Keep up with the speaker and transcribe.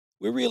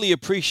We really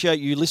appreciate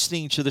you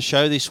listening to the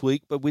show this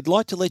week, but we'd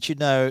like to let you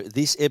know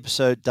this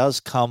episode does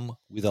come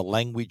with a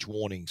language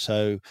warning,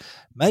 so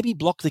maybe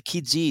block the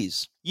kids'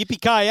 ears.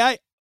 Yippee-ki-yay.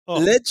 Oh,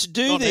 Let's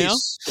do not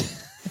this.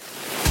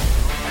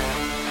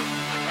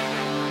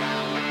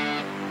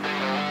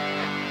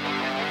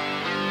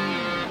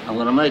 I'm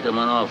going to make him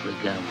an offer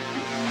again.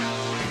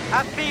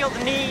 I feel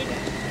the need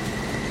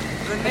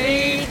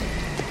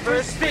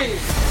for speed.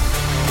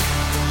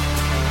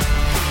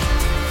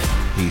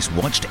 He's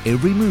watched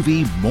every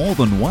movie more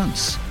than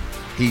once.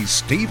 He's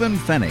Stephen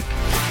Fennick.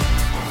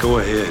 Go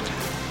ahead.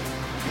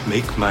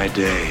 Make my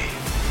day.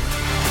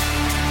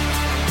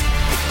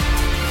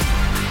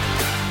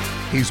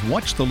 He's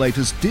watched the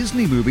latest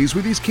Disney movies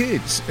with his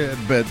kids,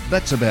 but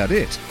that's about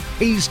it.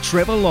 He's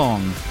Trevor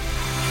Long.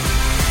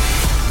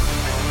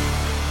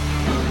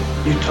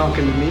 You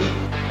talking to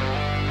me?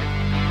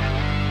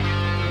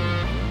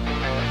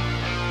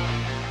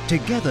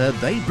 Together,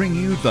 they bring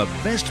you the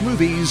best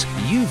movies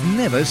you've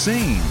never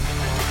seen.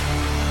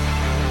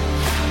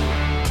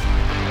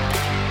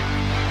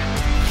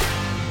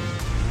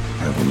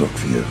 I will look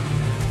for you.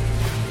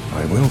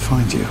 I will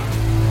find you.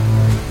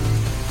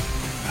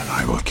 And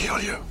I will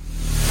kill you.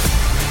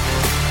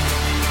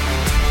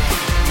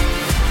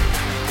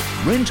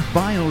 Rent,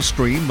 buy or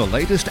stream the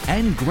latest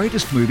and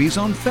greatest movies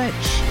on Fetch.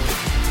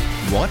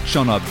 Watch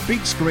on a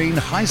big screen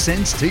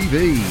Hisense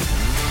TV.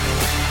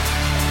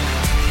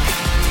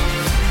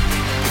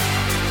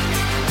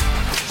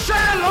 Say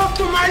hello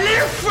to my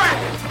little friend.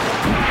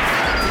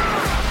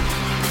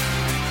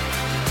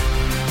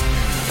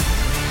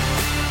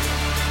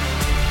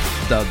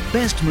 The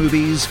best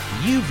movies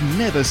you've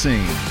never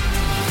seen.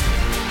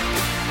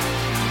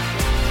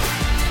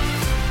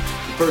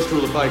 The first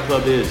rule of Fight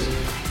Club is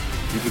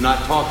you do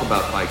not talk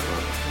about Fight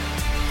Club.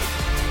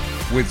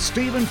 With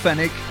Stephen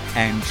Fennick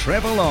and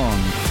Trevor Long.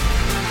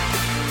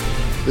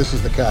 This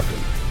is the captain.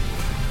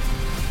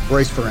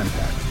 Brace for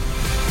impact.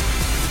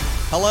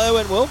 Hello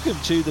and welcome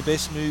to the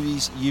best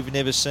movies you've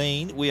never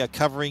seen. We are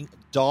covering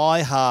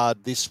Die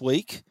Hard this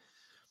week.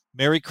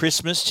 Merry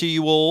Christmas to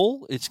you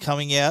all. It's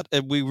coming out,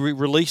 and we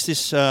released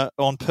this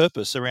on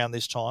purpose around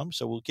this time,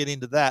 so we'll get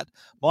into that.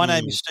 My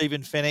name is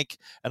Stephen Fennick,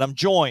 and I'm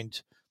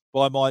joined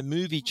by my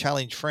movie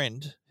challenge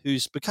friend,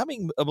 who's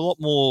becoming a lot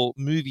more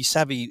movie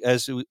savvy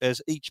as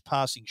each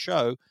passing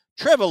show,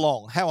 Trevor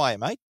Long. How are you,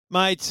 mate?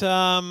 Mate,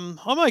 I'm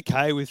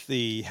okay with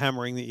the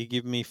hammering that you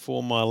give me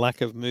for my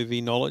lack of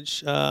movie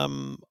knowledge.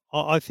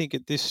 I think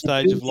at this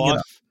stage of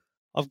life,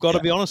 I've got to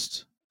be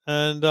honest,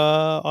 and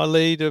I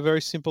lead a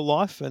very simple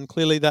life, and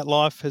clearly that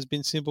life has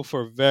been simple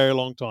for a very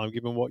long time,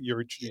 given what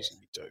you're introducing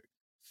me to.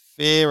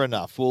 Fair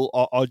enough.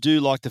 Well, I do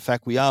like the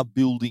fact we are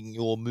building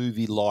your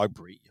movie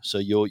library, so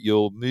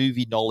your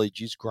movie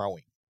knowledge is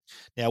growing.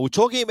 Now, we're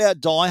talking about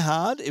Die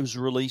Hard. It was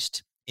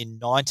released in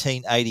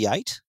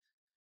 1988.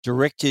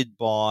 Directed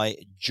by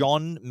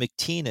John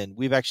McTiernan.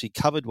 We've actually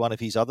covered one of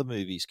his other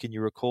movies. Can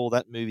you recall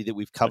that movie that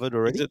we've covered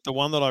already? Is it the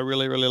one that I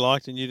really, really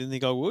liked and you didn't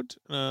think I would?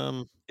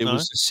 It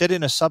was set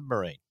in a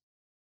submarine.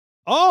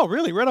 Oh,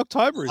 really? Red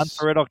October Hunt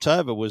for Red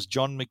October was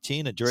John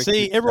McTiernan. Directed.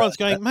 See, everyone's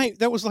going, mate,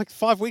 that was like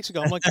 5 weeks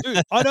ago. I'm like,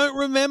 dude, I don't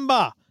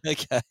remember.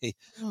 Okay.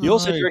 He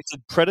also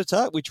directed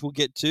Predator, which we'll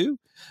get to.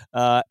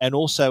 And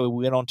also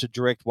we went on to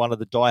direct one of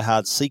the Die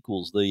Hard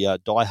sequels, the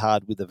Die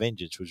Hard with a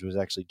Vengeance, which was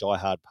actually Die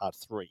Hard Part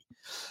 3.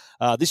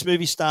 This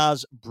movie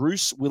stars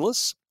Bruce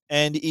Willis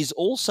and is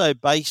also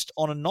based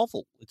on a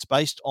novel. It's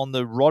based on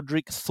the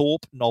Roderick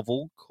Thorpe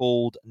novel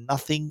called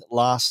Nothing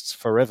Lasts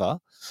Forever.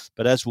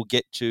 But as we'll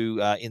get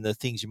to in the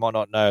things you might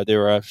not know,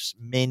 there are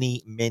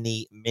many,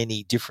 many,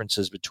 many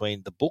differences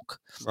between the book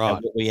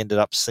and what we ended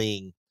up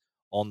seeing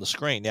on the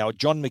screen. Now,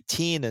 John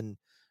McTiernan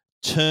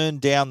turned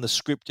down the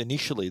script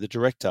initially, the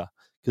director,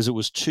 because it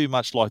was too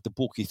much like the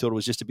book. He thought it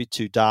was just a bit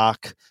too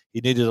dark.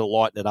 He needed to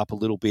lighten it up a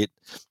little bit.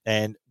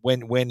 And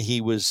when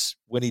he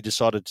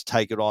decided to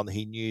take it on,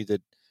 he knew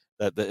that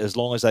as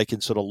long as they can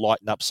sort of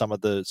lighten up some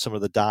of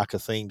the darker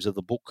themes of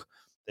the book,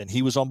 then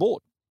he was on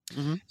board.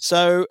 Mm-hmm.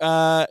 So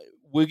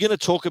we're going to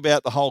talk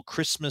about the whole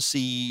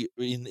Christmassy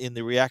in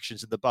the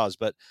reactions and the buzz.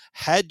 But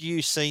had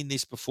you seen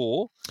this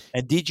before,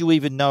 and did you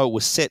even know it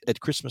was set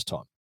at Christmas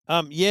time?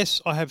 Yes,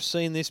 I have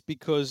seen this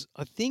because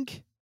I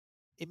think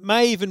it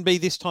may even be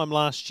this time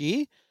last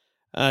year.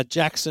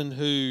 Jackson,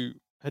 who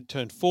had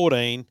turned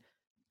 14,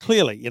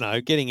 clearly,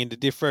 getting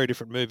into very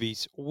different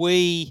movies.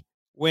 We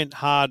went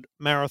hard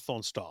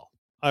marathon style.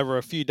 Over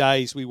a few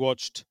days, we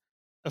watched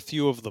a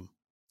few of them.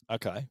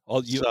 Okay.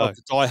 Of the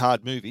Die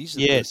Hard movies?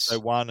 Yes. So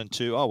 1 and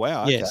 2. Oh,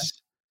 wow. Okay.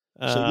 Yes.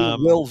 So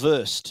you're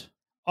well-versed.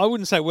 I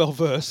wouldn't say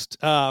well-versed.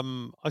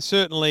 I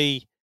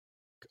certainly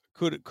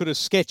could have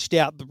sketched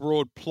out the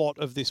broad plot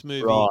of this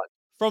movie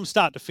from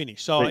start to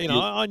finish. So,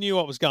 I knew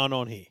what was going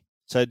on here.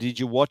 So did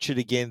you watch it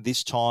again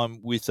this time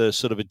with a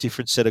sort of a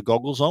different set of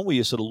goggles on? Were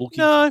you sort of looking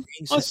for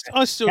things?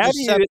 I still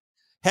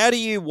How do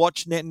you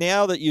watch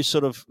now that you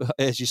sort of,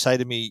 as you say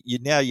to me, you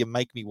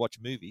make me watch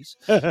movies.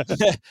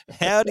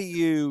 How do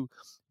you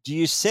do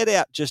you set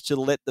out just to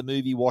let the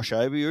movie wash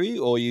over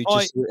you, or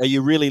are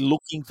you really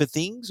looking for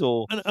things?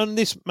 Or and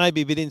this may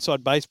be a bit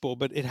inside baseball,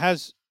 but it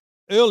has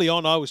early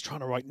on. I was trying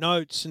to write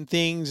notes and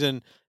things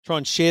and try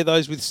and share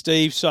those with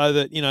Steve so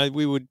that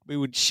we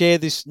would share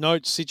this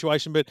notes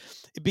situation. But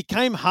it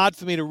became hard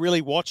for me to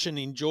really watch and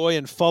enjoy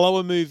and follow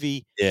a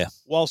movie. Yeah.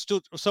 While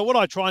still, so what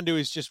I try and do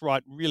is just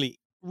write really,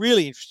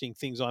 really interesting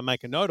things I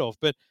make a note of.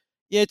 But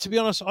yeah, to be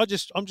honest, I'm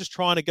just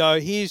trying to go.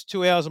 Here's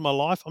 2 hours of my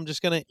life. I'm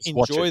just going to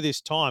enjoy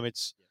this time.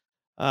 It's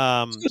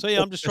so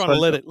yeah, I'm just trying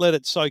to let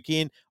it soak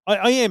in.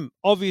 I am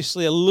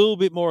obviously a little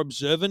bit more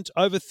observant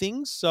over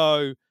things.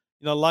 So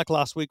like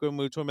last week when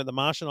we were talking about The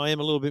Martian, I am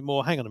a little bit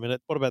more. Hang on a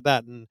minute, what about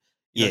that? And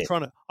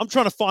I'm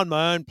trying to find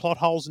my own plot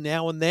holes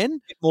now and then.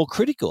 More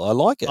critical. I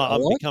like it.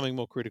 I'm becoming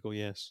more critical.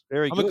 Yes,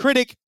 I'm a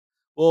critic.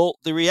 Well,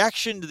 the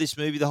reaction to this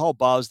movie, the whole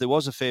buzz, there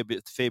was a fair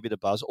bit of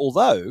buzz.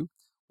 Although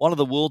one of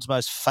the world's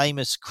most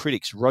famous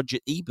critics, Roger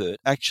Ebert,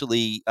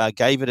 actually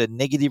gave it a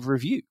negative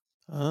review.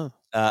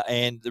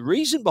 And the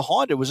reason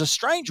behind it was a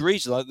strange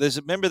reason. Like,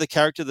 remember the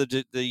character,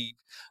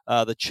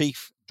 the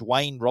chief,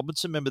 Dwayne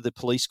Robinson. Remember the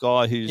police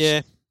guy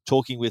who's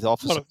talking with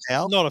Officer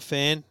Powell? Not a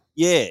fan.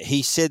 Yeah,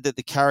 he said that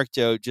the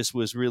character just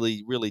was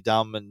really, really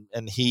dumb,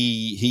 and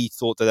he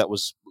thought that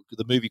was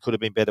the movie could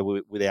have been better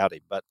without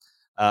him. But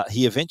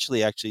he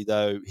eventually, actually,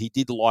 though, he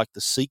did like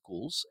the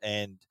sequels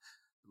and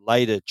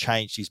later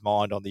changed his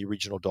mind on the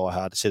original Die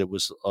Hard. Said it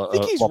was. I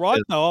think he's right,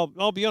 though.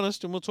 I'll be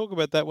honest, and we'll talk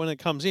about that when it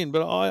comes in.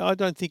 But I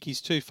don't think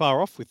he's too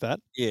far off with that.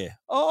 Yeah,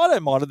 I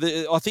don't mind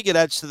it. I think it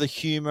adds to the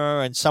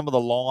humor and some of the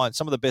lines.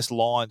 Some of the best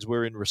lines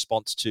were in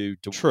response to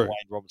Dwayne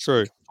Robinson.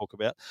 True. Talk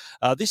about.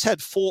 This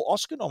had 4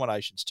 Oscar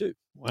nominations too.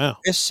 Wow.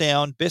 Best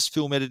sound, best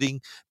film editing,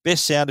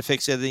 best sound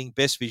effects editing,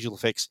 best visual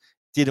effects.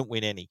 Didn't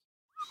win any.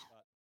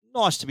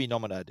 Nice to be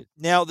nominated.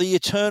 Now the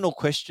eternal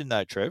question,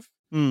 though, Trev,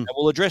 and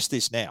we'll address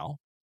this now.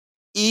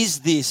 Is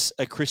this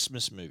a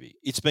Christmas movie?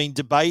 It's been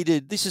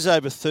debated. This is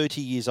over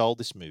 30 years old,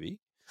 this movie.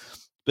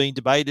 It's been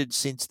debated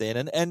since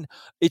then. And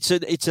it's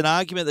an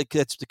argument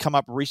that's come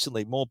up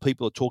recently. More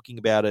people are talking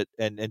about it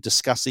and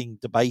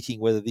debating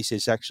whether this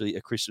is actually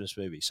a Christmas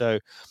movie. So,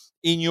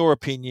 in your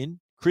opinion,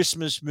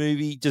 Christmas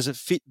movie, does it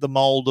fit the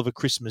mold of a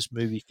Christmas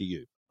movie for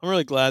you? I'm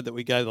really glad that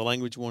we gave the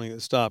language warning at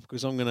the start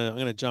because I'm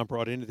gonna jump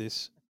right into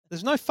this.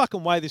 There's no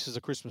fucking way this is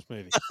a Christmas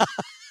movie.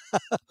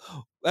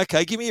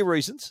 Okay, give me your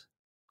reasons.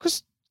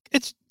 Because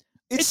it's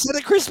set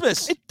at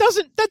Christmas.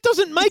 That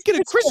doesn't make it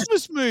a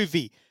Christmas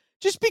movie.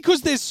 Just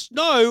because there's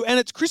snow and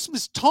it's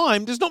Christmas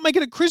time does not make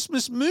it a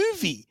Christmas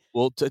movie.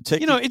 Well,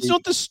 it's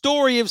not the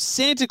story of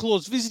Santa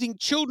Claus visiting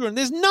children.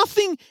 There's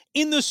nothing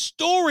in the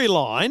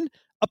storyline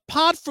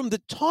apart from the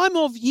time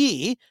of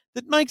year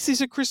that makes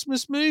this a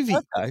Christmas movie.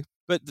 Okay.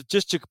 But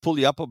just to pull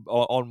you up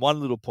on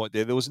one little point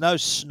there was no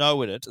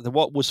snow in it.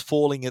 What was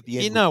falling at the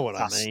end? You know what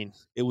dust. I mean.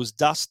 It was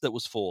dust that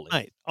was falling.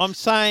 Mate, I'm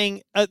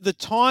saying at the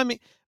time,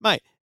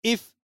 mate,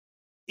 if,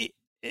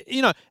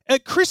 a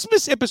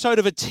Christmas episode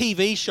of a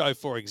TV show,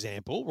 for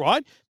example,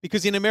 right?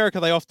 Because in America,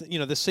 they often,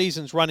 the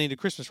seasons run into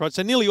Christmas, right?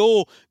 So nearly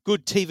all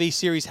good TV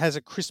series has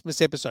a Christmas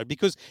episode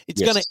because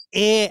it's going to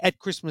air at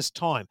Christmas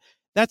time.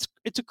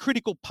 It's a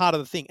critical part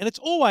of the thing. And it's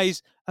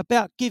always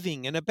about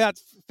giving and about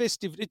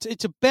festive.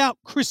 It's about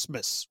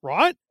Christmas,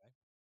 right?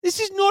 This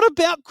is not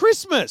about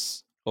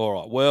Christmas. All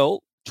right.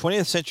 Well,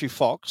 20th Century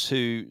Fox,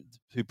 who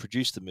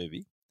produced the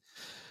movie,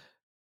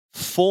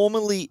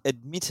 formally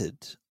admitted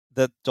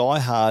that Die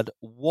Hard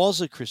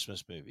was a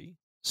Christmas movie,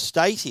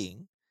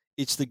 stating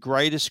it's the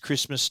greatest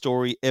Christmas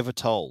story ever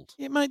told.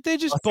 Yeah, mate, they're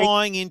just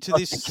buying into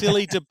this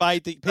silly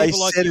debate that people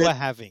like you are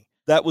having.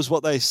 That was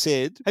what they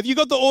said. Have you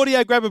got the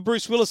audio grab of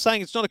Bruce Willis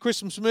saying it's not a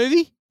Christmas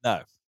movie?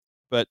 No,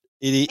 but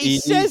he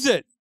says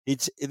it.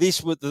 It's this.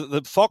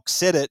 The Fox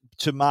said it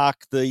to mark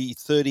the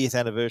 30th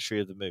anniversary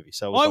of the movie.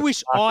 So I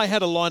wish I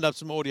had lined up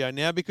some audio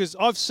now because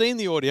I've seen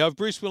the audio of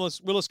Bruce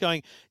Willis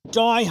going,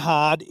 "Die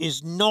Hard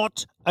is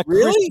not a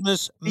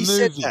Christmas movie."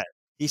 Said that.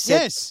 He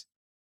said yes.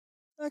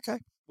 Okay.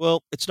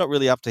 Well, it's not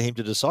really up to him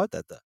to decide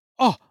that, though.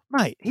 Oh,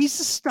 mate, he's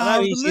the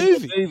star of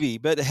the movie.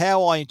 But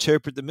how I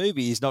interpret the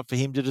movie is not for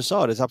him to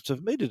decide. It's up to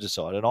me to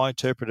decide, and I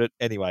interpret it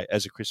anyway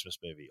as a Christmas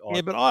movie.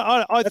 But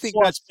I think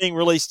that's being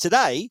released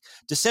today,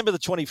 December the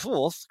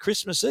 24th,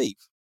 Christmas Eve.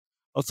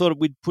 I thought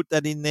we'd put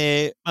that in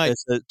there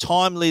as a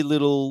timely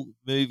little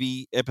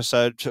movie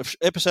episode of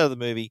the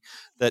movie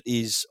that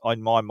is,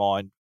 in my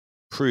mind,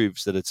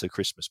 proves that it's a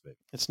Christmas movie.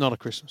 It's not a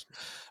Christmas movie.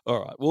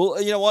 All right. Well,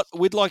 you know what?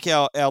 We'd like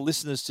our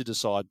listeners to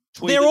decide.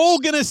 They're all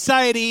going to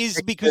say it is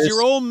because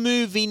you're all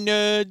movie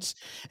nerds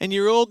and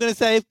you're all going to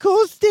say, of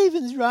course,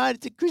 Stephen's right.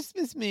 It's a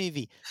Christmas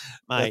movie.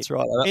 Mate, that's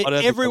right.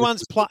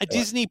 Everyone's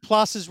Disney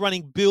Plus is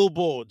running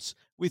billboards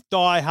with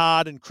Die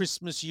Hard and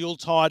Christmas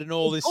Yuletide and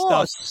all this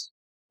stuff.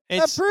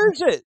 That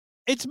proves it.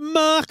 It's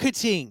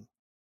marketing.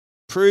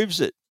 Proves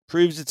it.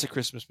 Proves it's a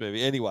Christmas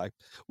movie. Anyway,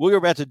 we're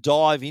about to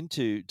dive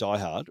into Die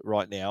Hard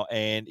right now,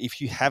 and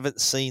if you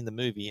haven't seen the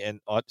movie, and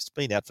it's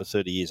been out for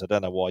 30 years, I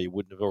don't know why you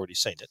wouldn't have already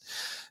seen it,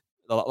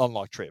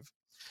 unlike Trev.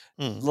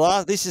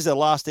 This is the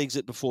last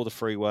exit before the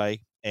freeway.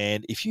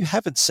 And if you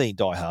haven't seen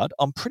Die Hard,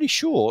 I'm pretty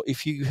sure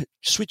if you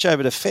switch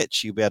over to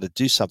Fetch, you'll be able to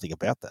do something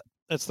about that.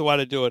 That's the way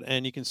to do it.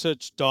 And you can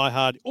search Die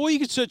Hard, or you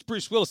can search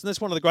Bruce Willis. And that's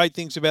one of the great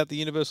things about the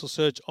universal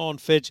search on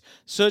Fetch.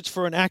 Search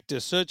for an actor,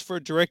 search for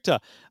a director,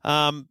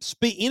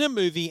 be in a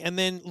movie, and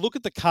then look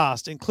at the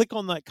cast and click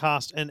on that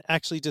cast and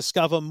actually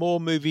discover more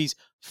movies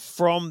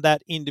from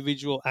that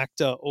individual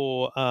actor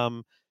or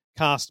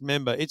cast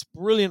member. It's a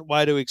brilliant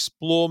way to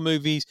explore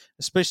movies,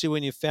 especially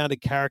when you've found a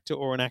character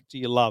or an actor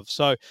you love.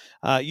 So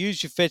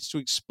use your Fetch to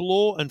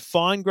explore and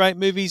find great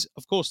movies.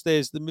 Of course,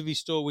 there's the movie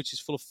store, which is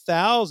full of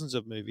thousands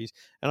of movies.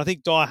 And I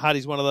think Die Hard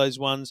is one of those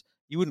ones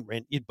you wouldn't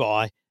rent, you'd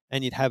buy,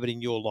 and you'd have it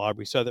in your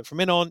library. So that from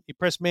then on, you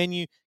press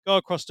menu, go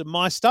across to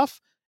My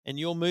Stuff, and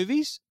your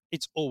movies,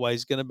 it's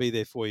always going to be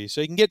there for you.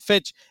 So you can get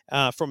Fetch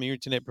from your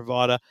internet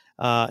provider.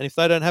 And if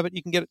they don't have it,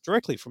 you can get it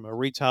directly from a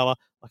retailer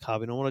like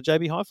Harvey Norman or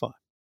JB Hi-Fi.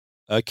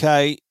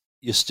 Okay,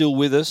 you're still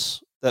with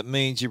us. That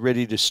means you're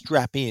ready to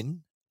strap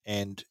in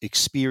and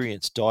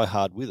experience Die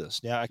Hard with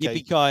us. Now,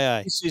 okay,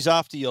 Yippee-ki-yay. this is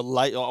after your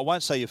late. I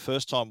won't say your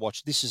first time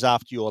watch. This is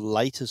after your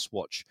latest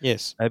watch.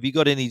 Yes. Have you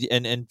got any?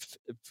 And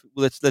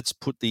let's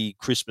put the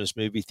Christmas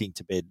movie thing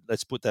to bed.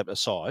 Let's put that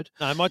aside.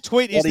 No, my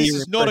tweet is this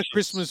is not a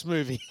Christmas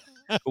movie.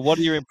 But what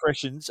are your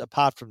impressions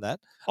apart from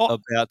that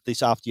about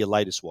this after your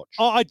latest watch?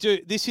 Oh, I do.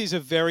 This is a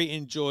very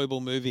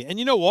enjoyable movie, and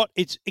you know what?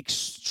 It's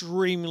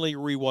extremely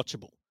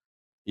rewatchable.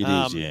 It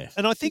is, yeah.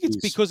 And I think it's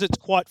because it's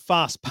quite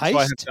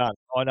fast-paced.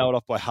 I know it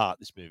off by heart,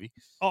 this movie.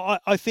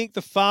 I think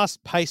the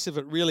fast pace of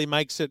it really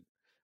makes it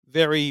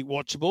very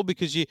watchable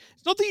because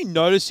it's not that you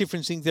notice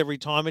different things every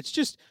time. It's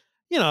just,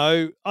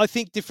 I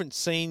think different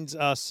scenes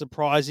are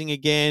surprising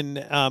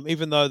again,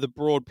 even though the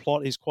broad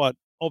plot is quite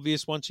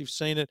obvious once you've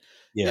seen it.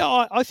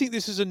 Yeah, I think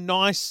this is a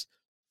nice,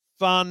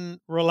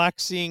 fun,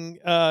 relaxing,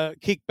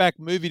 kickback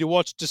movie to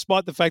watch,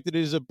 despite the fact that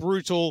it is a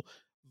brutal,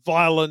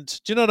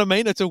 violent. Do you know what I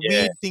mean? It's a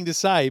weird thing to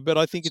say, but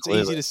I think it's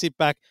easy to sit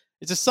back.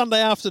 It's a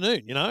Sunday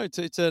afternoon, you know.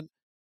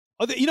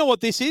 You know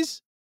what this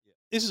is?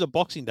 This is a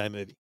Boxing Day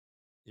movie.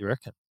 You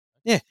reckon?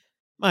 Yeah,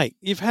 mate.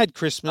 You've had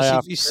Christmas.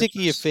 You're sick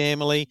of your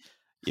family.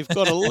 You've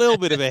got a little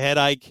bit of a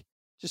headache.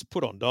 Just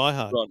put on Die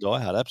Hard. Put on Die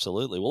Hard,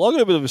 absolutely. Well, I've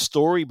got a bit of a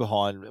story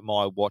behind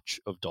my watch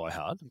of Die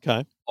Hard.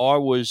 Okay. I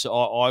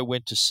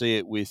went to see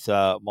it with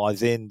my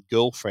then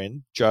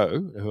girlfriend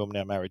Jo, who I'm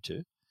now married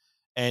to.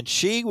 And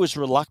she was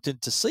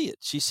reluctant to see it.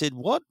 She said,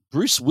 "What?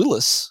 Bruce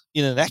Willis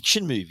in an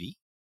action movie?"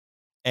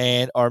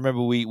 And I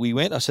remember we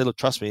went. I said, "Look,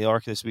 trust me, I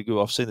reckon this will be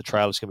good. I've seen the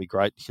trailer; it's going to be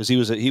great." Because he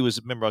was.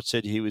 Remember, I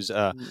said he was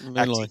acting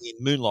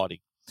in Moonlighting,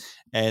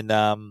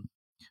 and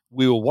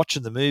we were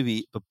watching the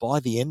movie. But by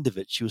the end of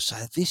it, she was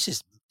saying,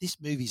 "This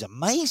movie's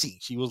amazing."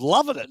 She was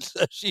loving it.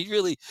 She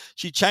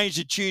changed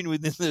the tune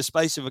within the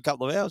space of a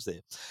couple of hours there.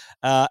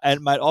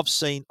 And mate, I've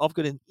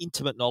got an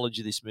intimate knowledge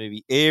of this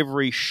movie.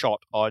 Every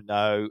shot I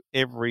know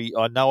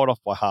it off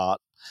by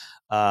heart.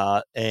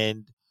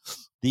 And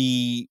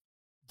the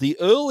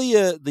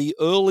earlier the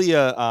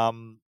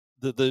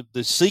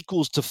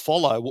sequels to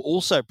follow were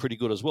also pretty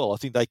good as well. I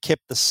think they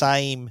kept the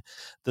same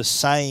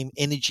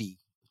energy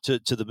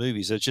to the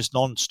movies. It's just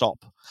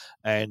non-stop.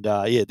 And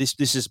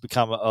this has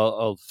become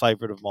a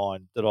favourite of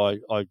mine that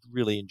I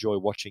really enjoy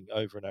watching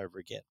over and over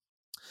again.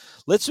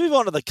 Let's move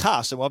on to the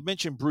cast. And I've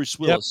mentioned Bruce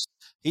Willis. Yep.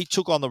 He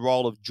took on the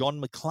role of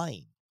John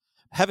McClane.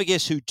 Have a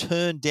guess who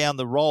turned down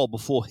the role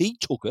before he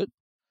took it.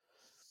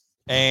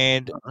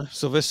 And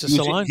Sylvester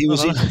Stallone. He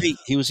was in Heat.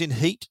 He was in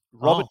Heat.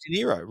 Robert De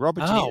Niro.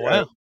 Robert De Niro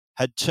wow.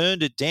 had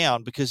turned it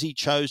down because he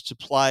chose to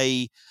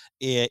play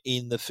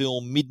in the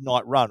film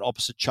Midnight Run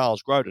opposite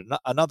Charles Grodin,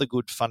 another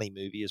good, funny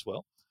movie as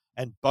well.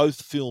 And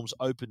both films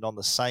opened on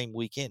the same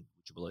weekend,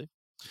 would you believe?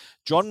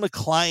 John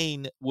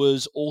McClane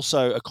was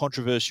also a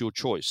controversial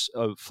choice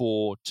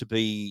to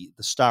be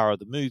the star of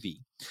the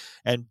movie.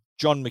 And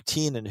John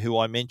McTiernan, who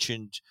I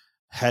mentioned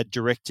had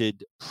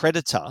directed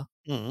Predator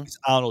with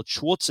Arnold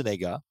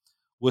Schwarzenegger,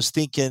 was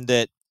thinking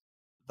that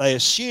they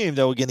assumed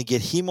they were going to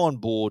get him on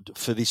board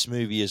for this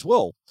movie as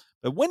well.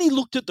 But when he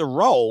looked at the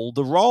role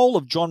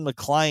of John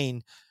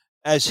McClane,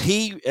 as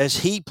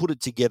he put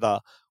it together,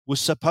 was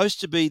supposed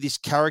to be this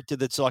character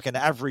that's like an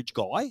average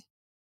guy.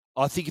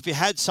 I think if you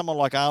had someone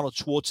like Arnold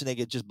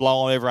Schwarzenegger just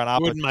blowing everyone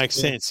up, it wouldn't make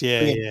sense.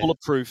 Yeah.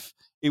 Bulletproof,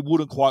 it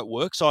wouldn't quite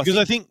work. So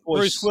I think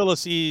Bruce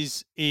Willis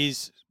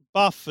is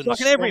buff and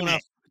like an everyman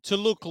to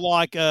look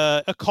like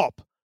a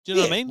cop. Do you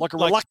know what I mean? Like a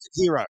reluctant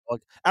hero,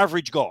 like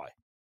average guy.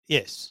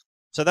 Yes.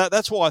 So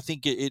that's why I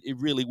think it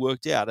really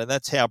worked out, and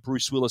that's how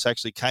Bruce Willis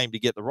actually came to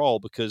get the role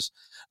because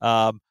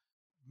remember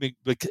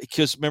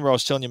I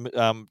was telling you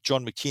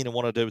John McTiernan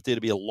wanted there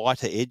to be a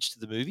lighter edge to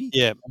the movie.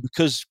 Yeah. And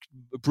because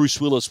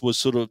Bruce Willis was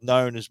sort of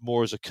known as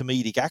more as a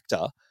comedic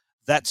actor,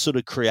 that sort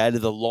of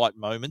created the light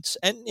moments,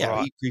 and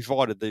he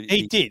provided the.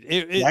 He did.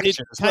 It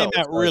came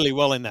out really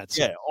well in that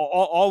scene. Yeah,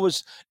 I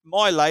was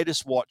my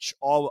latest watch.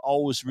 I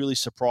was really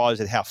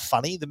surprised at how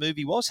funny the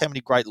movie was, how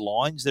many great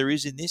lines there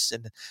is in this,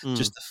 and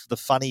just the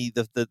funny,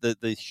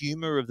 the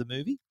humor of the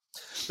movie.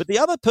 But the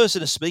other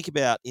person to speak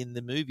about in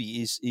the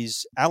movie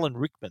is Alan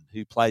Rickman,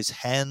 who plays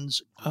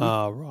Hans Gruber.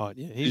 Oh, right.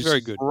 Yeah, he's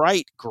very good.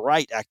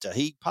 Great actor.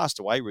 He passed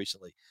away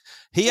recently.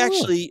 He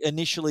actually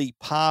initially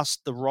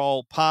passed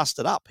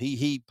it up.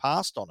 He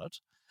passed on it.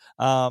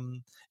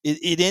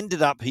 It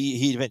ended up,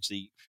 he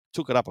eventually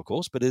took it up, of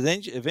course, but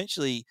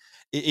eventually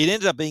it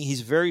ended up being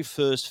his very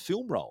first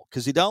film role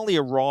because he'd only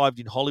arrived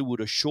in Hollywood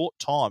a short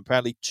time,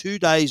 apparently 2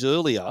 days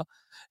earlier.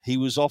 He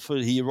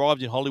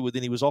arrived in Hollywood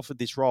and he was offered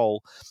this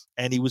role,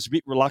 and he was a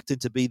bit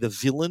reluctant to be the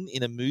villain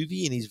in a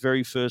movie in his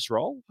very first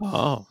role.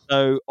 Oh.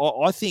 So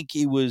I think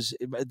he was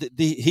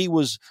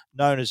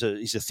known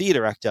he's a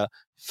theatre actor.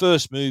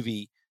 First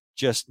movie,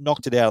 just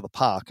knocked it out of the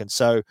park. And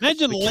so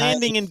imagine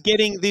landing and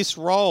getting this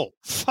role.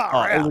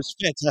 Far out. It was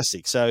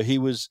fantastic. So he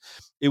was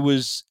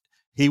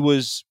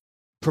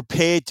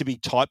prepared to be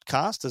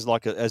typecast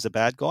as a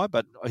bad guy,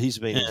 but he's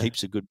been in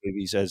heaps of good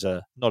movies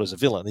not as a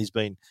villain. He's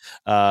been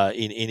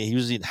he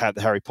was in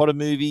the Harry Potter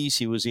movies.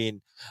 He was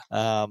in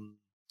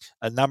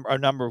a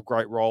number of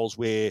great roles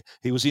where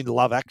he was in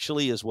Love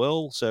Actually as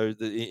well. So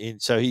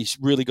so he's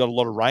really got a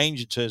lot of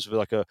range in terms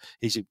of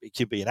he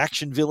could be an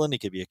action villain, he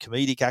could be a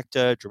comedic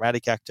actor,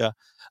 dramatic actor,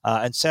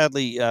 and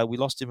sadly we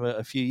lost him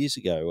a few years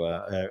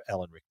ago,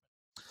 Alan Rickman.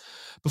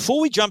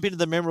 Before we jump into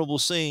the memorable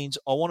scenes,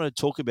 I want to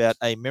talk about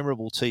a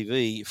memorable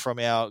TV from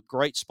our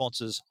great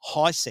sponsors,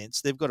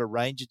 Hisense. They've got a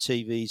range of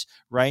TVs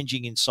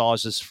ranging in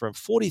sizes from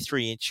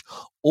 43-inch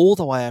all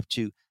the way up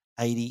to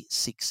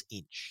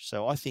 86-inch.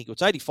 So I think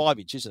it's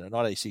 85-inch, isn't it?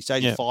 Not 86,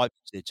 85-inch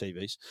their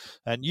TVs.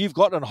 And you've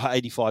got an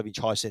 85-inch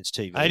Hisense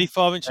TV.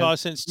 85-inch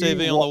Hisense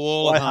TV on the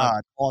wall at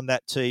home. On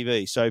that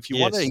TV. So if you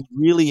want to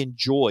really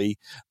enjoy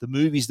the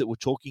movies that we're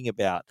talking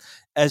about,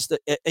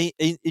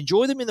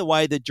 enjoy them in the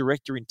way the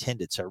director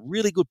intended. So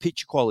really good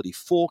picture quality,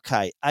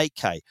 4K,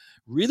 8K,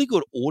 really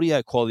good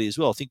audio quality as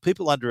well. I think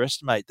people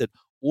underestimate that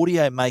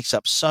audio makes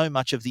up so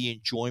much of the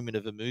enjoyment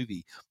of a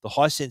movie. The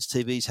Hisense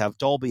TVs have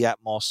Dolby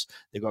Atmos.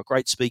 They've got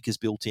great speakers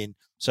built in,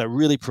 so it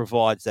really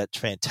provides that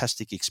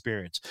fantastic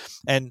experience.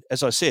 And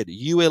as I said,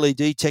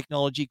 ULED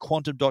technology,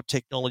 quantum dot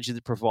technology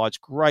that provides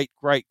great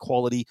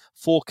quality,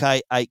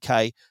 4K,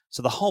 8K.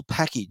 So the whole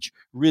package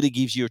really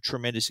gives you a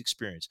tremendous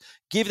experience.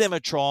 Give them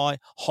a try.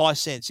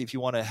 Hisense, if you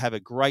want to have a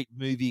great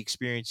movie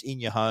experience in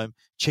your home,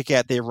 check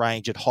out their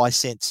range at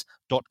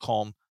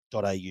hisense.com.au.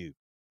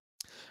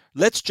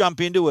 Let's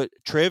jump into it,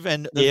 Trev.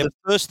 And the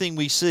first thing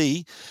we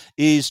see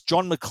is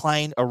John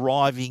McClane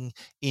arriving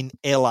in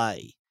LA.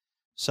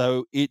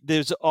 So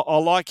I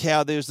like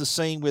how there's the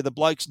scene where the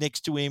bloke's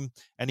next to him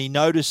and he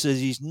notices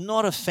he's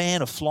not a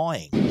fan of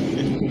flying.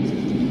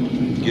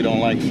 You don't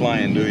like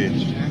flying, do you?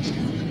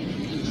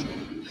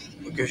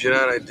 What gives you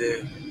that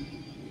idea?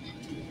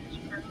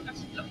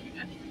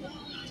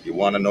 You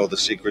want to know the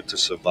secret to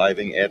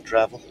surviving air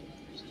travel?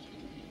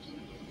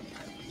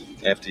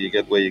 After you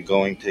get where you're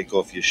going, take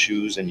off your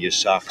shoes and your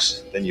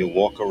socks. Then you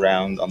walk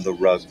around on the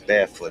rug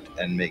barefoot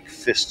and make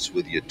fists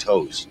with your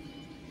toes.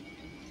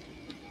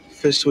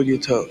 Fists with your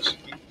toes?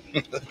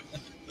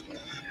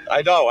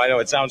 I know.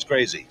 It sounds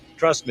crazy.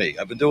 Trust me,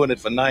 I've been doing it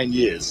for 9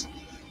 years.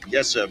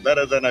 Yes, sir.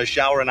 Better than a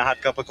shower and a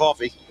hot cup of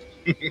coffee.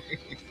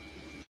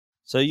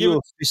 So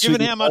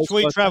given how much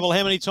we travel,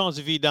 how many times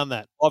have you done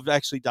that? I've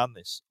actually done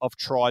this. I've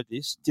tried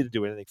this. Didn't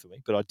do anything for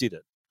me, but I did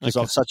it because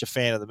I'm such a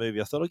fan of the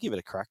movie. I thought I'd give it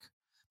a crack.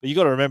 But you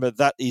got to remember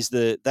that is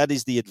the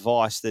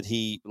advice that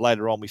he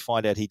later on we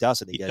find out he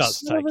does, and he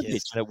goes, and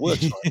it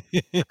works.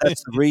 Right?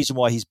 That's the reason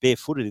why he's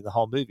barefooted in the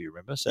whole movie.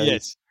 Remember? So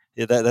yes,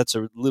 that's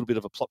a little bit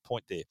of a plot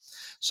point there.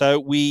 So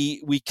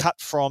we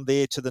cut from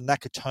there to the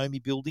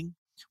Nakatomi building.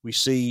 We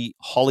see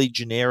Holly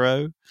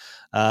Gennaro,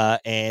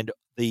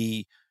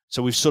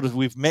 So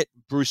we've met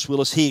Bruce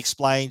Willis. He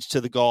explains to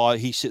the guy.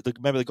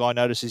 Remember the guy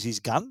notices his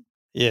gun.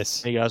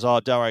 Yes. He goes, oh,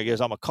 don't worry. He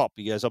goes, I'm a cop.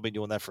 He goes, I've been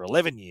doing that for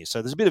 11 years. So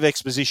there's a bit of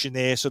exposition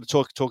there, sort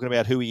of talking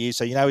about who he is.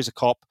 So he's a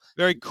cop.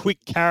 Very quick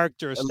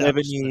character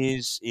 11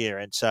 years,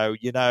 and so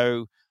you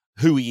know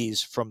who he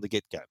is from the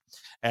get-go.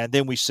 And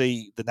then we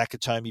see the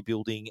Nakatomi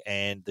building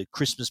and the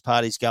Christmas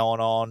parties going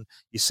on.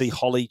 You see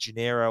Holly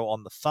Gennaro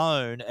on the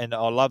phone, and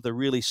I love the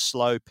really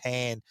slow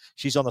pan.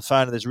 She's on the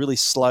phone, and there's really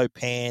slow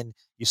pan.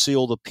 You see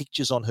all the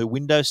pictures on her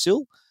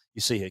windowsill. You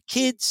see her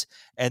kids,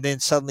 and then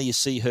suddenly you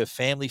see her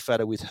family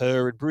photo with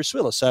her and Bruce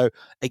Willis. So,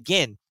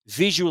 again,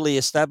 visually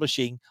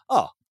establishing,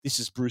 this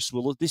is Bruce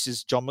Willis, this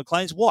is John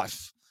McClane's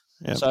wife.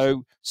 Yep.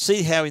 So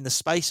see how in the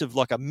space of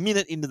like a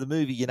minute into the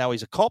movie, you know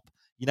he's a cop,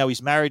 you know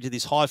he's married to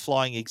this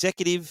high-flying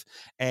executive,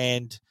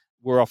 and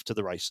we're off to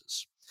the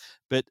races.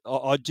 But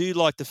I do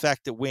like the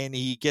fact that when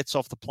he gets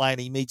off the plane,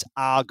 he meets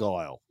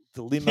Argyle,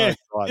 the limo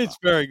driver. It's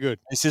very good.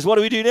 He says, what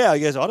do we do now?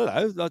 He goes, I don't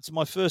know. That's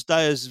my first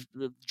day as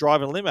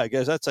driving a limo. He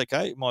goes, that's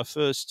okay. My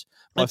first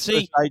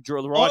day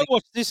riding. I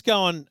watched this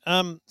going,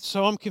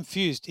 so I'm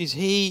confused. Is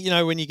he,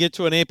 when you get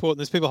to an airport and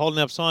there's people holding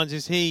up signs,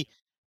 is he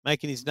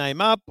making his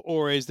name up,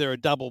 or is there a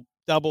double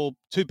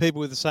two people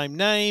with the same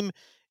name?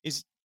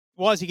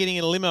 Why is he getting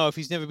in a limo if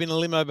he's never been in a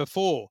limo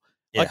before?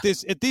 Yeah. Like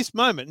this, at this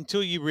moment,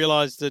 until you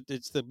realise that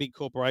it's the big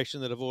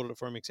corporation that have ordered it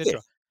for him, etc.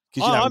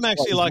 Yeah. I'm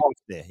actually like,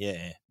 there.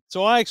 Yeah.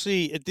 So I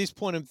actually, at this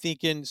point, I'm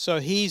thinking, so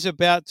he's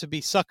about to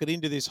be suckered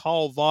into this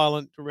whole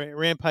violent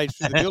rampage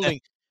through the building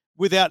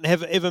without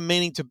ever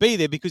meaning to be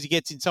there because he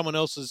gets in someone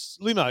else's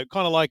limo,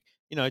 kind of like,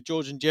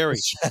 George and Jerry.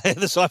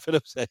 The Seifert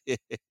episode. Yeah.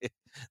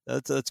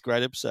 That's a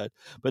great episode.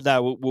 But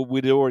no,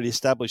 we'd already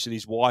established that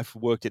his wife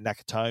worked at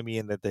Nakatomi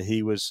and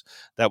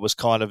that was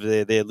kind of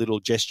their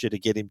little gesture to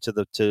get him to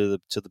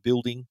the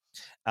building.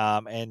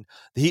 And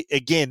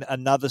again,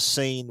 another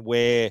scene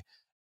where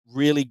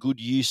really good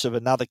use of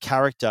another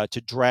character to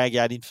drag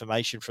out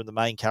information from the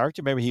main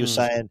character. Remember, he was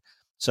saying,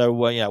 so,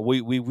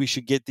 we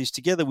should get this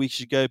together. We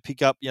should go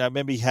pick up,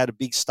 remember he had a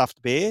big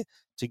stuffed bear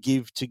to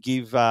give,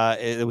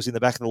 it was in the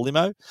back of the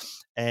limo.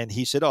 And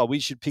he said, we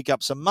should pick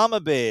up some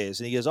mama bears.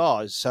 And he goes,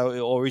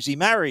 or is he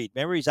married?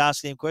 Remember, he's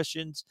asking him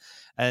questions.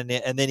 And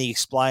then he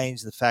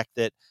explains the fact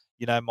that,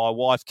 my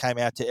wife came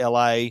out to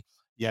LA,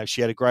 she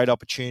had a great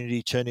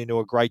opportunity, turned into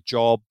a great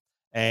job.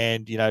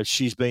 And,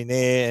 she's been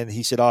there. And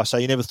he said, so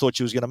you never thought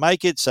she was going to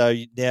make it. So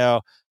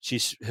now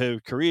her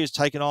career is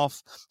taken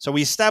off. So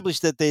we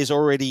established that there's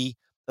already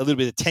a little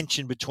bit of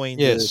tension between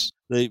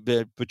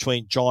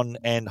between John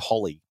and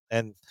Holly.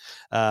 And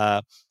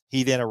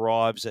he then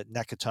arrives at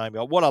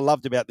Nakatomi. What I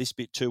loved about this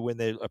bit too, when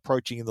they're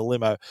approaching in the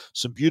limo,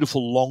 some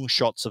beautiful long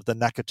shots of the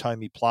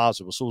Nakatomi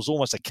Plaza. So it was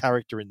almost a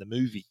character in the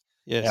movie.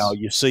 Yes. Now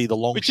you see the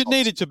long Which shots. It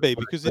needed to be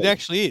because it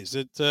actually is.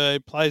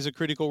 It plays a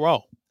critical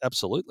role.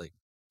 Absolutely.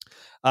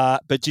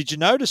 But did you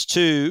notice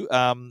too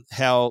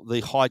how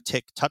the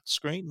high-tech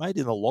touchscreen made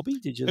in the lobby?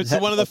 Did you? It's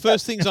one of the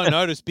first things I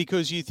noticed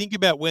because you think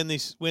about when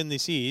this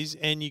is,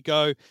 and you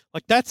go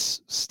like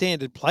that's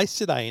standard place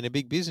today in a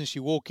big business.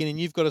 You walk in and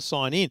you've got to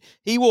sign in.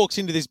 He walks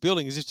into this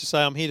building as if to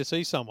say, "I'm here to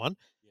see someone,"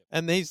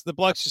 and the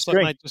bloke's just like,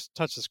 "Mate, just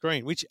touch the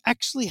screen," which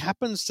actually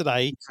happens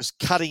today. It was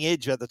cutting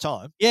edge at the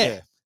time.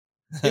 Yeah.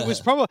 It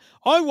was probably.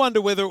 I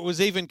wonder whether it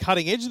was even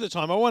cutting edge at the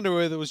time. I wonder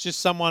whether it was just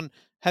someone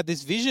had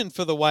this vision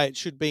for the way it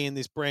should be in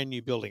this brand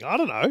new building. I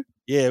don't know.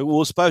 Yeah,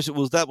 well,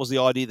 that was the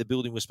idea. The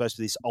building was supposed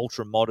to be this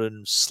ultra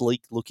modern,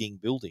 sleek looking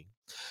building.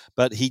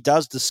 But he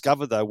does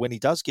discover though when he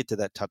does get to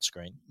that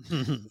touchscreen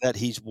that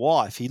his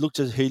wife. He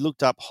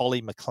looked up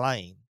Holly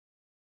McLean,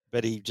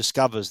 but he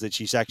discovers that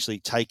she's actually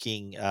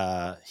taking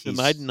her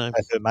maiden name.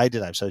 Her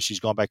maiden name. So she's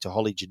gone back to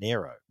Holly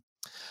Gennaro.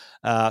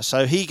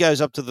 So he goes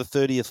up to the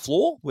 30th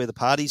floor where the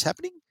party's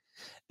happening.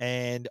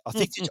 And I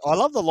think I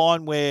love the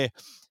line where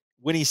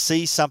when he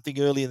sees something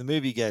early in the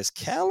movie, he goes,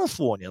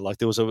 California. Like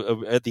there was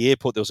at the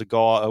airport, there was a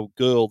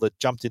girl that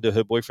jumped into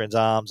her boyfriend's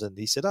arms and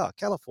he said,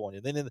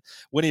 California. Then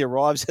when he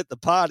arrives at the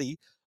party,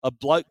 a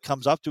bloke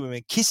comes up to him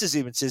and kisses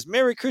him and says,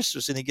 Merry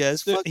Christmas. And he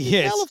goes,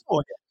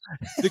 California.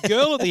 The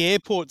girl at the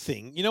airport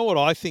thing, you know what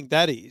I think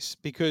that is?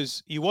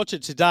 Because you watch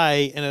it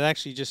today and it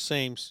actually just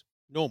seems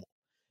normal.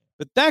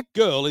 But that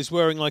girl is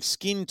wearing like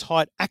skin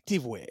tight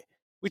activewear,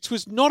 which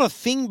was not a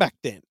thing back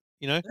then.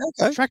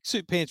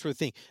 Tracksuit pants were a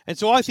thing. And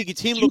so I think it's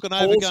him looking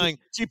over going...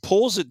 Did you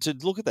pause it to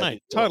look at that?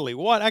 Mate, totally.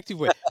 White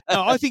activewear.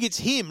 No, I think it's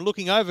him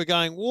looking over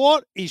going,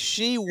 what is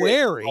she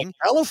wearing?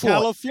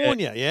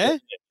 California, yeah?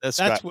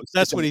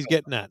 That's what he's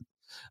getting at.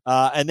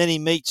 And then he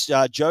meets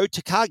Joe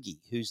Takagi,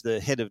 who's the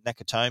head of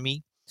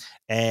Nakatomi.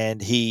 And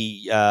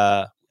they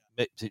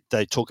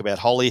talk about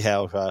Holly,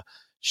 how...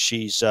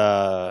 She's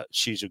a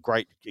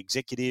great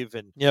executive,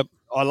 and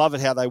I love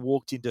it how they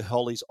walked into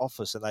Holly's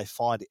office and they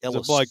find Ellis.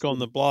 There's a bloke on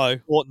the blow,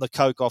 bought the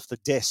coke off the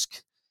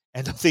desk,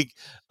 and I think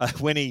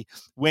when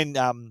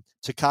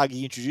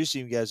Takagi introduced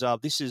him, he goes,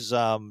 this is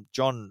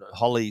John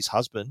Holly's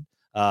husband.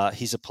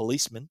 He's a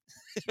policeman."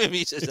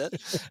 He says that,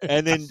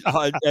 and then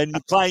and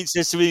McLean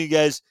says to me, he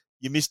goes,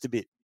 "You missed a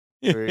bit."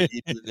 He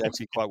didn't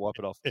actually quite wipe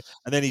it off,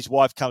 and then his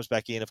wife comes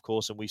back in, of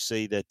course, and we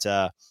see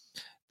that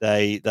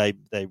they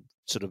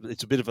sort of they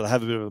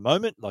have a bit of a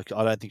moment. Like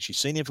I don't think she's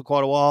seen him for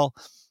quite a while,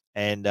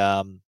 and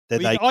I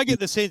get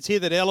the sense here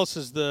that Ellis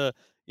is the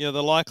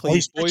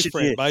likely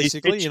boyfriend,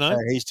 basically.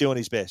 He's doing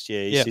his best.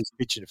 Yeah, he's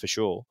pitching it for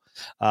sure.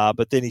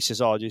 But then he says,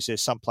 just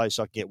there's some place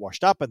I can get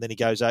washed up, and then he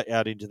goes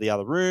out into the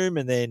other room,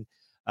 and then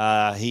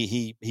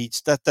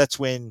that's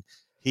when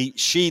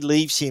she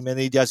leaves him, and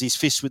he does his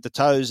fist with the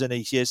toes, and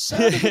he says,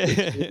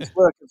 "It's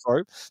working for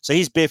him." So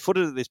he's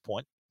barefooted at this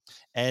point,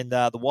 and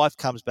the wife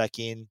comes back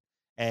in.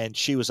 And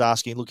she was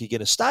asking, "Look, you're going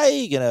to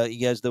stay?" He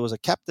goes, "There was a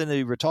captain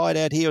who retired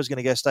out here. I was going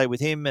to go stay with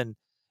him." And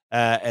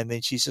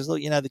then she says,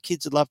 "Look, the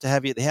kids would love to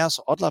have you at the house.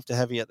 I'd love to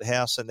have you at the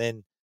house." And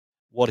then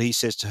what he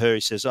says to her, he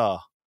says, he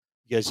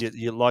goes,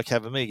 you like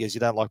having me? He goes, "You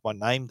don't like my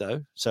name,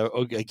 though." So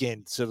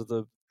again, sort of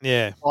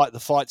the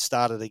fight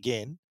started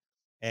again,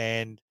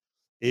 and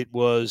it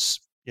was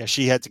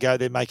she had to go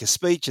there, make a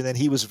speech, and then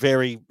he was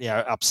very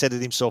upset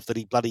at himself that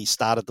he bloody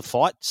started the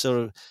fight.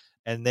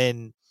 And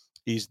then.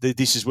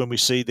 This is when we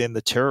see then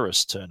the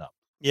terrorists turn up.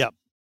 Yeah,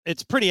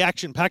 it's pretty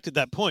action-packed at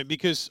that point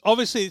because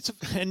obviously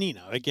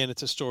again,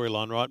 it's a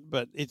storyline, right?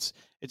 But it's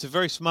a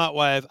very smart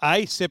way of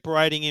A,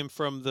 separating him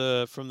from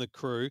the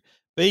crew,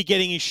 B,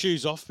 getting his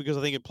shoes off because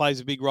I think it plays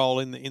a big role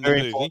in the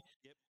movie, important.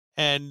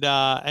 And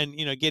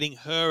getting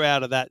her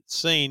out of that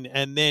scene,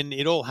 and then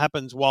it all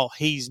happens while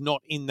he's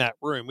not in that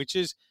room, which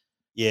is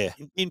Yeah.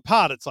 In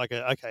part, it's like,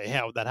 okay,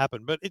 how would that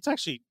happen? But it's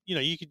actually,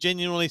 you could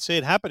genuinely see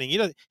it happening.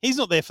 He's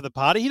not there for the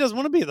party. He doesn't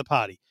want to be at the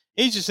party.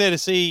 He's just there to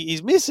see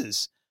his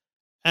missus.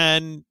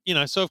 And,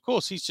 so of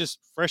course he's just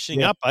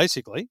freshening up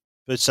basically.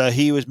 But so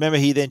remember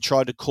he then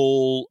tried to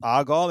call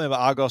Argyle. Remember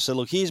Argyle said,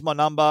 look, here's my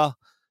number.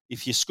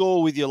 If you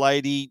score with your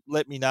lady,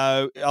 let me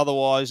know.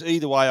 Otherwise,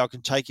 either way, I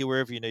can take you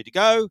wherever you need to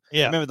go.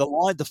 Yeah. Remember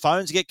the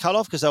phones get cut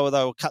off because they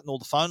were cutting all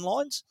the phone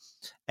lines.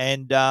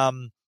 And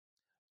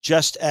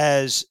just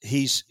as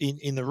he's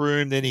in the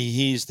room, then he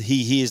hears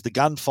the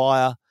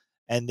gunfire,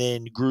 and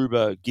then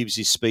Gruber gives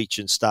his speech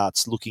and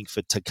starts looking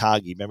for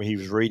Takagi. Remember, he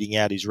was reading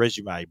out his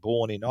resume,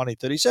 born in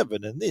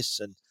 1937, and this,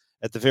 and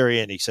at the very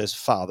end, he says,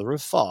 father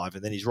of 5,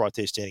 and then he's right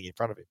there standing in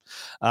front of him.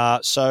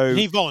 So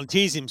he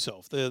volunteers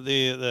himself.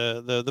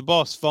 The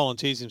boss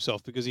volunteers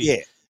himself because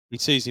he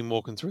sees him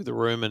walking through the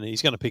room, and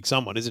he's going to pick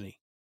someone, isn't he?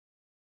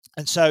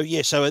 And so,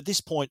 so at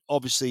this point,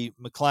 obviously,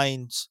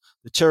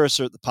 the terrorists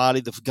are at the party,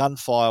 the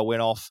gunfire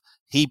went off,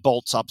 he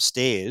bolts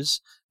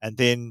upstairs, and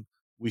then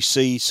we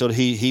see sort of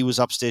he was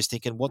upstairs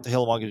thinking, what the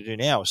hell am I going to do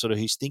now? Sort of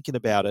he's thinking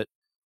about it,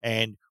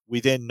 and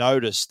we then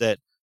notice that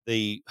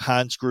the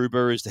Hans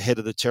Gruber is the head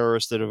of the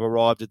terrorists that have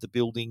arrived at the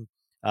building.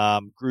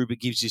 Gruber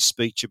gives his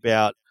speech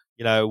about,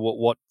 how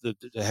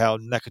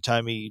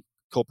Nakatomi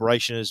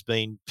Corporation has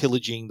been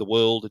pillaging the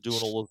world and doing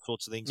all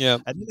sorts of things. Yeah.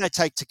 And then they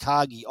take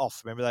Takagi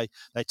off. Remember,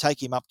 they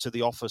take him up to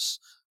the office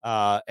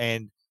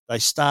and they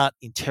start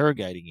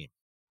interrogating him.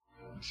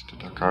 Mr.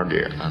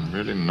 Takagi, I'm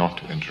really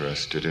not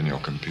interested in your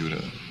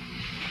computer.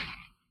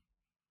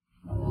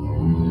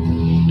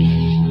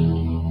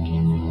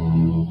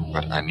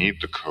 But I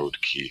need the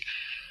code key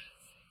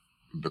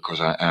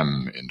because I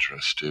am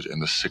interested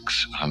in the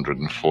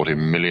 $640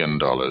 million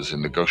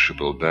in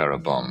negotiable bearer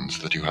bonds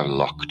that you have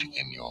locked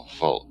in your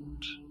vault.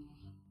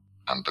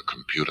 And the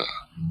computer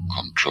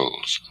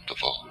controls the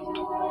vault.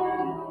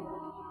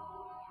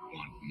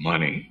 Want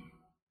money?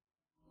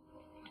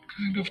 What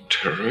kind of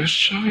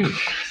terrorist are you?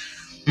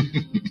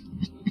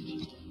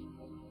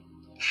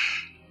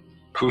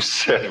 Who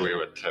said we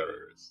were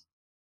terrorists?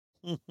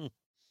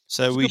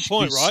 So That's a good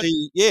point, right?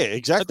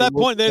 Exactly. At that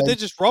point, they're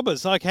just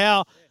robbers. Like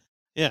how,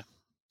 yeah.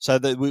 So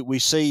that we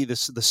see the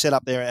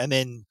setup there, and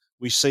then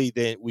we see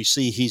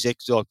his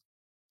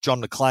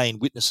John McClane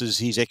witnesses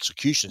his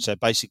execution. So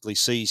basically,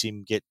 sees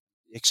him get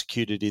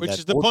executed in which that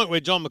is the point where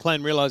John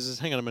McClane realizes,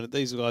 hang on a minute,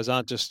 these guys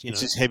aren't just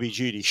it's just heavy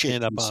duty shit.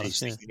 Stand up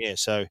artists,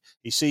 So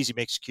he sees him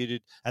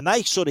executed, and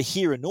they sort of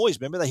hear a noise.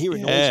 Remember, they hear a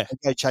noise, and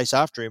they chase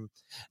after him,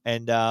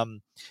 and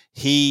the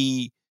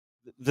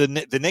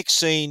next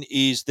scene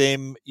is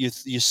them. You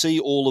see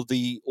all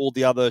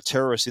the other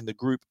terrorists in the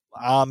group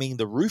arming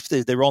the roof.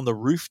 They're on the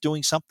roof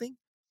doing something,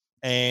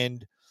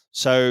 and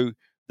so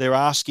they're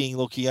asking.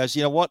 Look, he goes,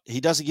 you know what? He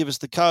doesn't give us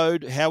the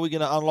code. How are we going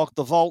to unlock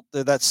the vault?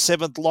 That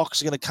seventh lock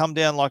is going to come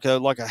down like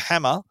a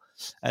hammer.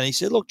 And he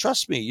said, look,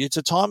 trust me, it's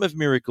a time of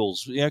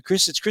miracles.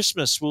 Chris, it's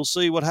Christmas. We'll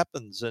see what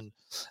happens.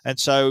 And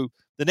so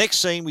the next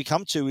scene we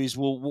come to is,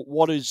 well,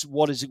 what's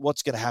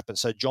going to happen?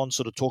 So John's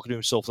sort of talking to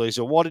himself. He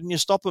said, why didn't you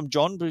stop him,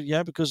 John?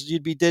 Because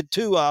you'd be dead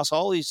too,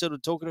 asshole. He's sort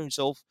of talking to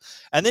himself.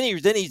 And then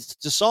he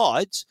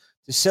decides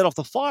to set off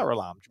the fire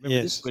alarm.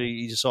 Remember this? Where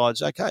he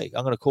decides, okay,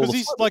 I'm going to call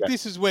the fire brigade.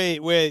 This is where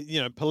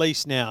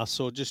police now,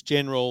 or just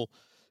general,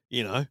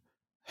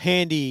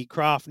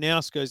 handicraft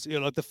now goes,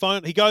 like the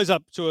phone. He goes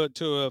up to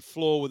a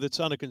floor with it's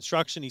under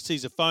construction. He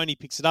sees a phone. He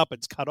picks it up.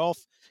 It's cut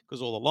off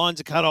because all the lines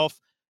are cut off.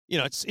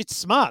 It's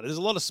smart. There's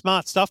a lot of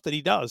smart stuff that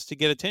he does to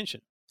get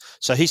attention.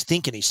 So he's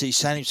thinking. He's saying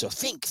to himself,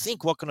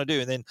 think. What can I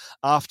do? And then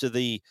after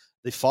the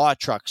fire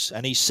trucks,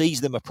 and he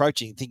sees them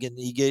approaching, thinking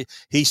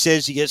he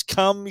says,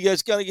 come,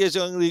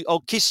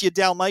 I'll kiss your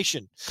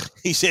Dalmatian.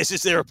 He says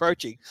as they're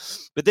approaching,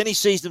 but then he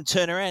sees them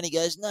turn around. He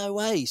goes, no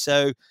way.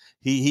 So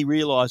he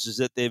realizes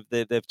that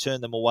they've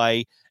turned them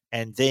away,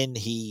 and then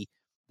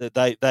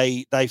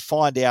they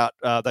find out.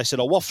 They said,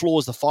 oh, what floor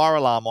is the fire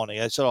alarm on?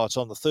 They said, oh, it's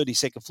on the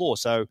 32nd floor.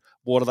 So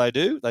what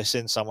do? They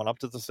send someone up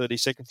to the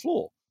 32nd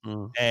floor,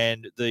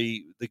 and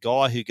the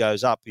guy who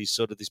goes up is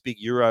sort of this big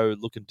Euro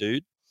looking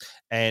dude.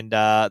 And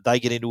they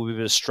get into a bit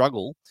of a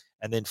struggle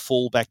and then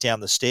fall back down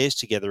the stairs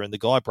together, and the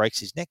guy breaks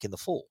his neck in the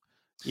fall.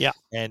 Yeah.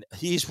 And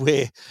here's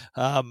where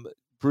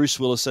Bruce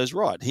Willis says,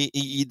 right,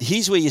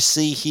 here's where you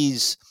see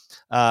his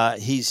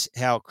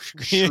how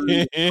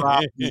shrewd,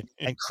 crafty,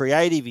 and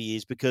creative he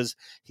is, because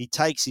he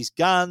takes his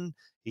gun,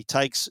 he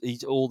takes he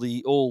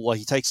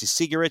takes his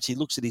cigarettes, he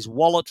looks at his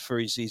wallet for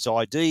his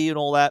ID and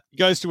all that. He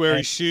goes to wear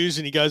his shoes,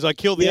 and he goes, I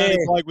killed the only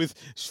bloke with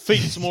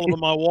feet smaller than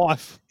my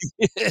wife.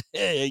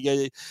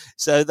 Yeah.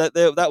 So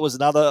that was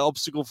another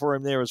obstacle for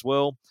him there as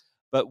well.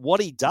 But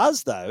what he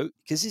does, though,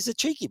 because he's a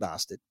cheeky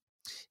bastard,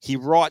 he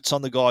writes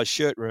on the guy's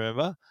shirt,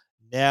 remember,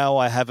 now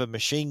I have a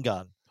machine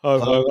gun. Ho,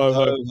 ho, ho,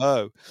 ho,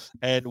 ho.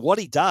 And what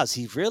he does,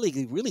 he's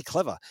really, really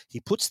clever. He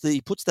puts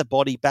the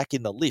body back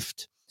in the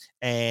lift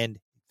and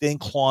then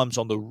climbs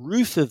on the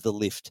roof of the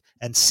lift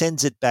and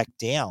sends it back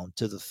down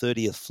to the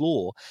 30th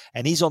floor.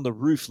 And he's on the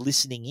roof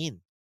listening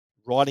in,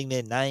 writing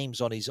their names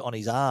on his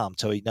arm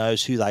so he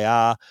knows who they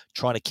are,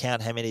 trying to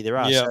count how many there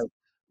are. Yeah. So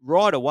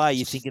right away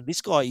you're thinking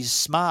this guy is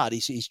smart.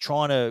 He's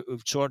trying to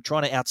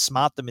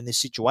outsmart them in this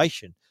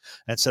situation,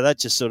 and so that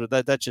just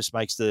that just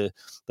makes the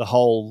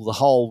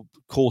whole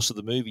course of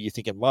the movie. You're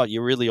thinking, well,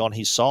 you're really on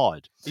his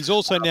side. He's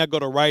also now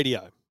got a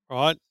radio,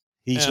 right?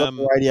 He's got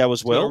the radio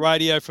as well. Got a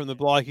radio from the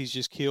bloke he's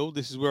just killed.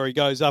 This is where he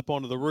goes up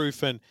onto the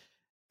roof and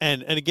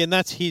again,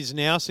 that's his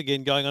nous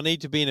again going, I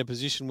need to be in a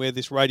position where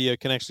this radio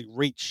can actually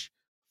reach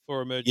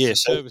for emergency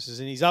services.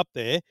 And he's up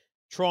there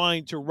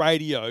trying to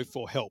radio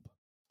for help.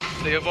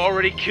 They have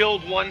already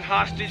killed one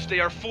hostage. They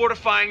are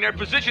fortifying their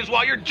positions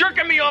while you're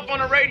jerking me off on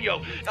the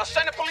radio. Now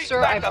send the police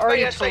Sir, back I've up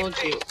already ASAP. told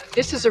you.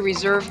 This is a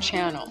reserve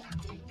channel.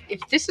 If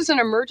this is an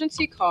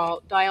emergency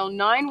call, dial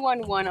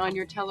 911 on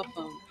your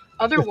telephone.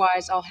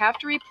 Otherwise, I'll have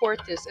to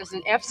report this as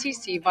an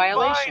FCC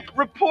violation. Fine,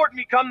 report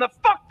me. Come the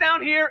fuck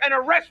down here and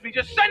arrest me.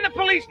 Just send the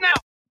police now.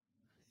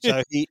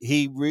 So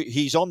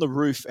he's on the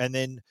roof, and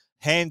then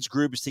Hans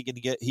Gruber's thinking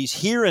to get. He's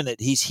hearing it.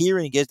 He's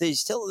hearing it.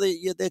 He's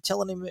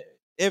telling him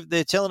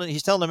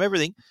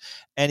everything,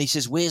 and he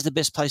says, "Where's the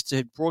best place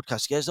to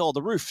broadcast?" He goes, "Oh,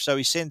 the roof." So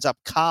he sends up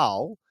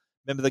Carl.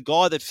 Remember the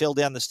guy that fell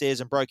down the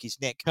stairs and broke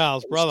his neck?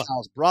 Carl's brother.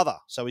 Carl's brother.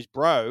 So his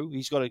bro,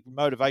 he's got a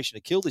motivation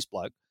to kill this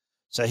bloke.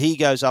 So he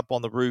goes up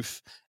on the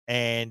roof,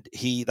 and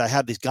they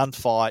have this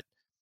gunfight,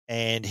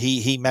 and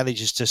he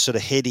manages to sort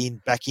of head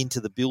back into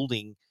the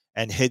building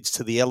and heads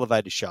to the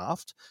elevator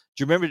shaft.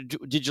 Do you remember?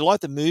 Did you like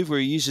the move where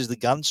he uses the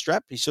gun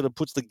strap? He sort of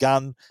puts the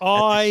gun.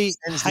 I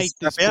hate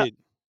this bit.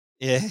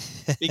 Yeah,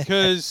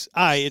 because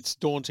A, it's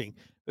daunting,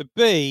 but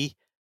B,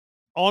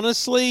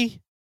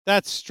 honestly,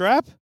 that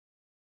strap,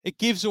 it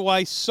gives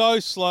away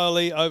so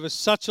slowly over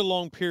such a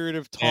long period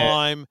of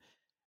time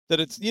that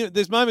it's,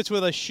 there's moments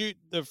where they shoot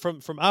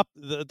from up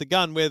the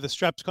gun where the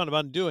strap's kind of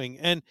undoing.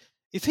 And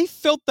if he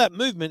felt that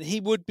movement, he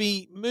would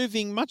be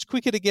moving much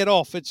quicker to get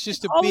off. It's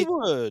just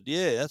Hollywood.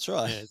 Yeah, that's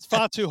right. Yeah, it's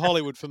far too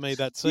Hollywood for me,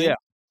 that scene. Yeah.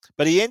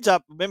 But he ends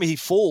up, remember, he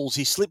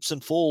slips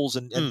and falls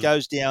and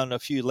goes down a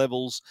few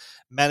levels,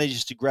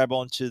 manages to grab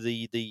onto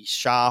the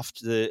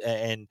shaft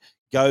and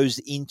goes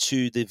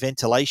into the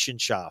ventilation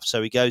shaft.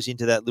 So he goes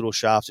into that little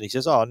shaft and he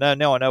says, "Oh, no,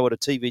 now I know what a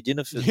TV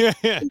dinner feels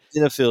It's like."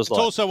 It's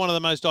also one of the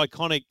most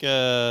iconic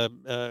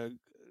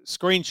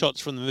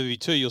screenshots from the movie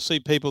too. You'll see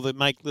people that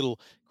make little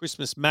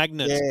Christmas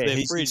magnets for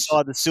their fridge.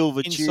 Inside the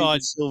silver tube,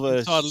 inside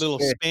a little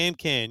spam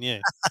can, yeah.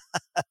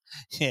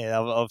 Yeah,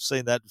 I've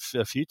seen that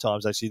a few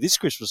times actually. This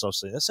Christmas I've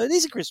seen that. So it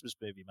is a Christmas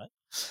movie,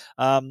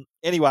 mate.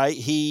 Anyway,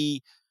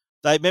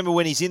 they remember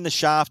when he's in the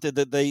shaft that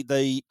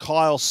the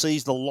Kyle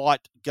sees the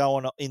light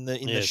going in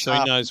the shaft. So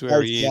he knows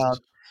where he is.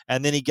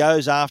 And then he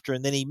goes after,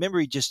 and then he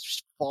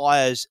just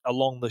fires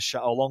along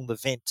the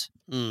vent,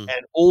 and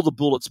all the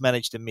bullets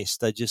manage to miss.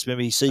 They just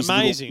remember he sees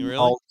amazing, really,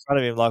 in front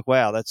of him. Like,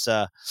 wow, that's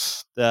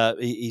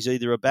he's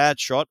either a bad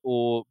shot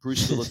or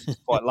Bruce Willis is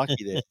quite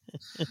lucky there.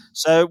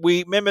 So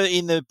we remember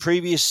in the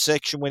previous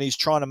section when he's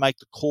trying to make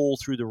the call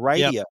through the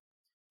radio,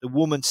 the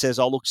woman says,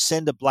 "Oh, look,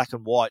 send a black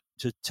and white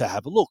to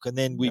have a look," and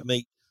then we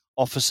meet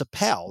Officer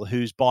Powell,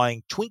 who's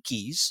buying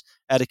Twinkies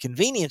at a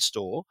convenience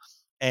store,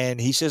 and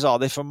he says, "Oh,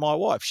 they're from my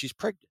wife. She's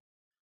pregnant."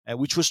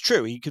 Which was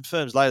true. He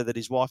confirms later that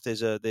his wife,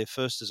 their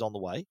first is on the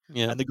way.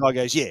 Yeah. And the guy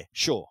goes, "Yeah,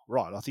 sure,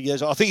 right." I think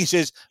he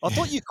says, "I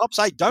thought you cops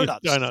ate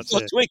donuts, not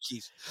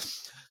Twinkies."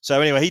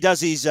 So anyway, he does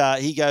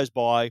he goes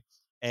by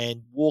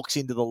and walks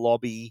into the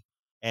lobby,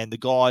 and the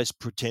guy's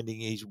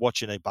pretending he's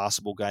watching a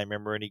basketball game,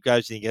 remember? And he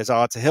goes and he goes,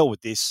 "Oh, to hell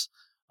with this.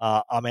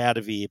 I'm out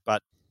of here."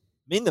 But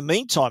in the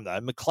meantime,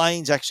 though,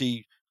 McLean's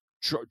actually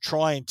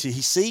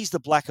he sees the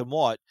black and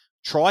white,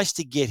 tries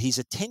to get his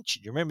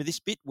attention. You remember this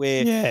bit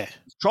where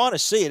he's trying to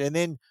see it, and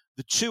then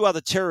the two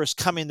other terrorists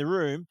come in the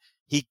room.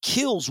 He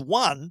kills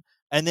one,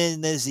 and then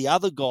there's the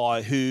other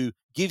guy who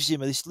gives him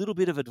this little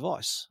bit of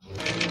advice.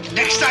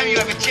 Next time you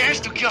have a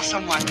chance to kill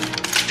someone,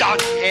 don't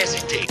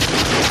hesitate.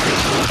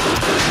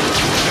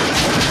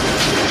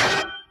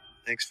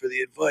 Thanks for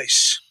the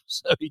advice.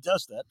 So he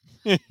does that.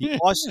 He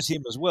ices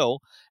him as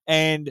well.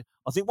 And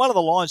I think one of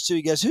the lines too,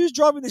 he goes, "Who's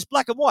driving this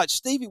black and white?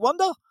 Stevie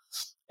Wonder?"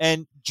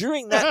 And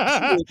during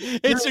that...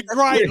 it's a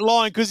great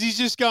line because he's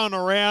just going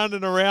around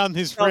and around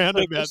this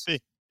roundabout thing.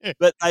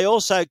 But they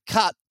also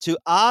cut to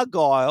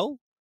Argyle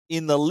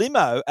in the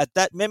limo at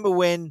that... Remember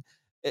when,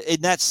 in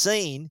that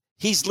scene,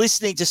 he's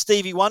listening to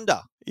Stevie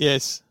Wonder.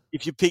 Yes.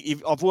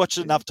 I've watched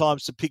it enough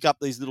times to pick up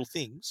these little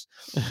things.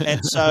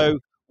 And so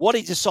what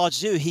he decides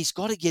to do, he's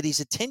got to get his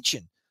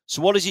attention.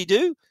 So what does he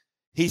do?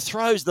 He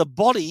throws the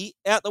body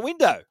out the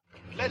window.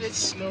 Let it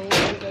snow,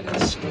 let it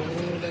snow,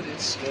 let it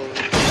snow.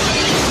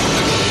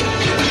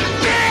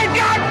 Man,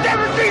 God,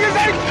 never seen his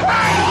head.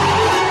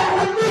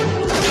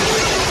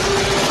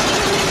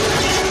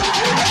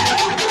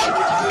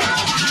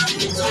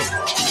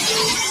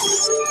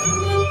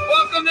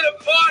 Welcome to the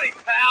party,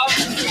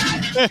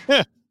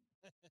 pal.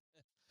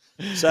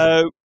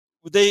 So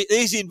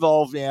he's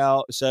involved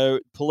now. So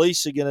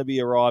police are going to be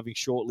arriving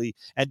shortly.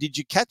 And did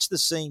you catch the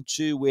scene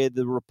too where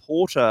the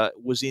reporter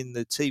was in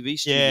the TV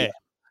studio? Yeah.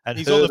 and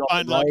he's heard on the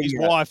phone like his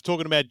radio. wife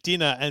talking about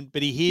dinner,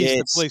 but he hears the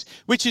Yes. police,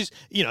 which is,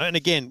 and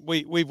again,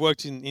 we've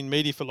worked in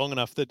media for long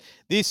enough that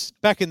this,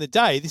 back in the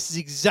day, this is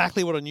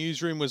exactly what a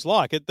newsroom was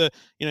like. At the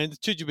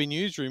 2GB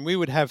newsroom, we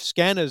would have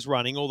scanners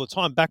running all the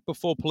time. Back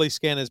before police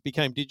scanners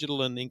became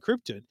digital and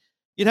encrypted,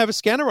 you'd have a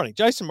scanner running.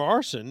 Jason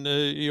Morrison,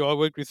 who I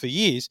worked with for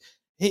years,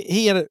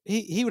 he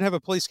would have a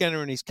police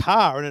scanner in his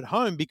car and at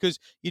home because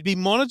you'd be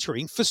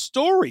monitoring for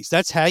stories.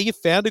 That's how you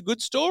found a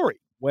good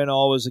story. When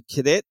I was a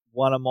cadet,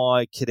 one of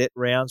my cadet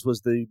rounds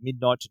was the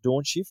midnight to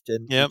dawn shift,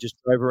 and we just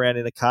drove around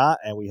in a car,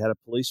 and we had a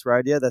police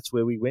radio. That's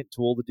where we went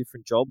to all the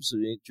different jobs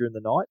during the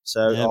night.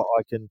 So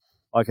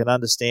I can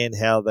understand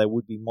how they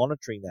would be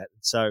monitoring that.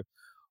 And so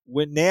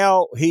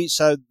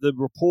the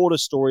reporter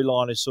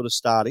storyline is sort of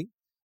starting,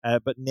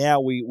 but now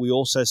we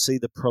also see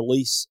the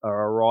police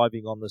are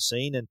arriving on the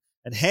scene, and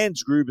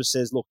Hans Gruber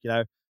says, look,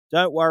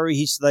 don't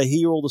worry. They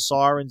hear all the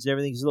sirens and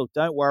everything. He says, look,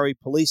 don't worry.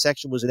 Police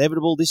action was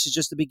inevitable. This is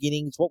just the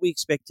beginning. It's what we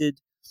expected.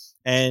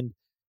 And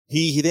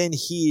he then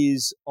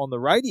hears on the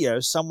radio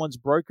someone's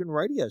broken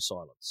radio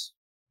silence.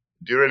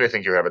 Do you really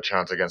think you have a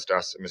chance against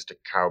us, Mr.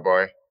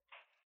 Cowboy?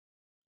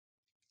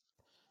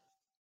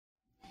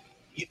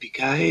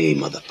 Yippee-ki-yay,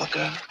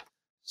 motherfucker.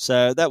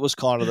 So that was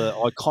kind of the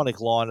iconic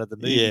line of the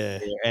movie. Yeah.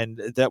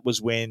 And that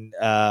was when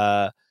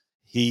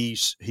he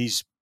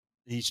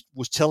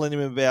was telling him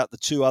about the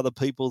two other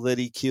people that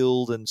he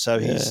killed, and so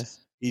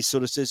he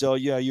sort of says, "Oh,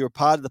 you're a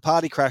part of the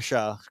party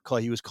crasher."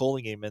 He was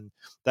calling him, and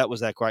that was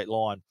that great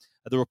line.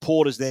 The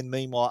reporters then,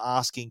 meanwhile,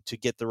 asking to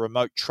get the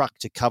remote truck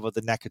to cover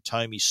the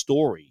Nakatomi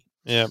story.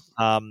 Yeah.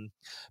 And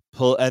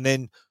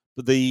then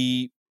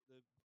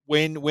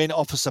when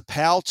Officer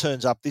Powell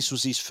turns up, this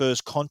was his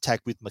first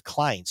contact with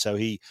McLean. So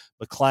he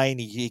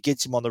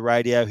gets him on the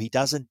radio. He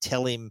doesn't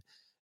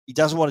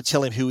want to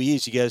tell him who he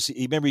is. He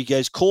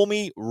goes, call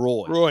me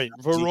Roy.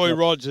 Roy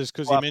Rogers,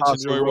 because he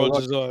mentioned Roy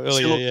Rogers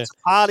earlier. It's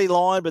a party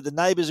line, but the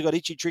neighbours have got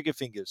itchy trigger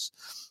fingers.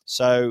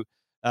 So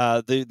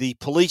the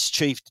police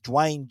chief,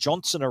 Dwayne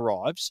Johnson,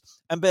 arrives,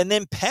 and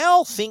then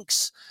Powell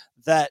thinks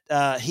that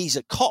he's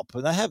a cop,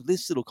 and they have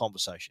this little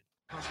conversation.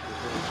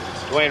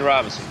 Dwayne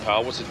Robinson,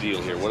 pal, what's the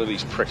deal here? What do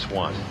these pricks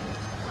want?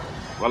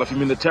 Well, if you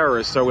mean the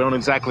terrorists, sir, we don't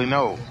exactly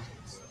know.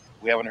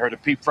 We haven't heard a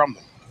peep from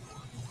them.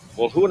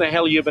 Well, who in the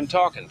hell you been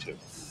talking to?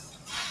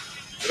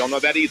 We don't know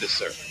that either,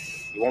 sir.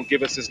 He won't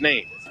give us his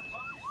name.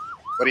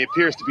 But he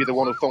appears to be the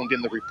one who phoned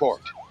in the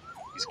report.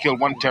 He's killed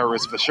one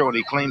terrorist for sure, and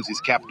he claims he's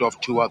capped off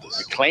two others.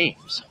 He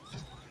claims?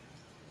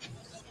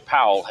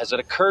 Powell, has it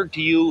occurred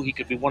to you he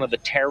could be one of the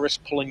terrorists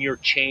pulling your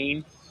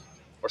chain?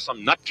 Or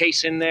some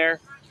nutcase in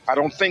there? I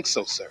don't think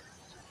so, sir.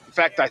 In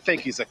fact, I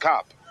think he's a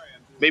cop.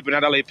 Maybe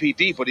not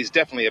LAPD, but he's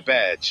definitely a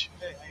badge.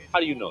 How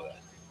do you know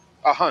that?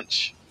 A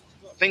hunch.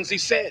 Things he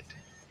said.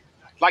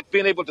 Like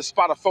being able to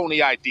spot a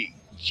phony ID.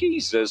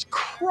 Jesus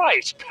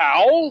Christ,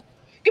 Powell!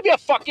 Give me a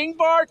fucking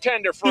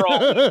bartender for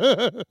all.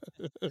 And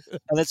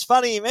it's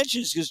funny he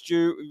mentions, because do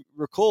you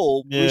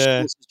recall Bruce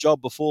Willis'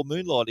 job before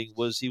moonlighting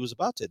was he was a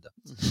bartender.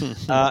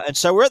 And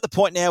so we're at the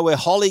point now where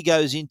Holly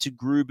goes into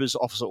Gruber's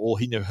office, or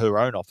her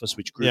own office,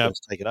 which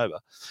Gruber's taken over.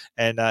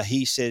 And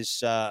he says,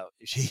 that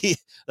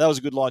was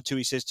a good line too.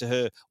 He says to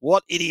her,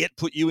 "What idiot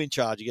put you in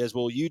charge?" He goes,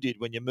 "Well, you did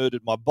when you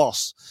murdered my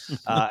boss."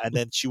 And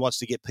then she wants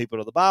to get people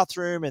to the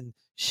bathroom, and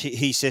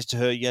he says to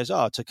her, he goes,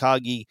 "Oh,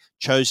 Takagi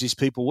chose his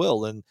people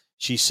well." And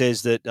she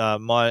says that,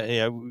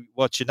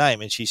 what's your name?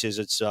 And she says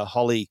it's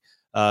Holly,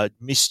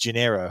 Miss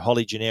Gennaro,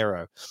 Holly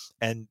Gennaro.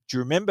 And do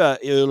you remember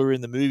earlier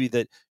in the movie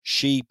that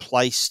she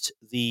placed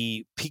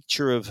the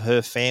picture of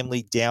her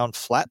family down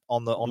flat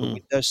on the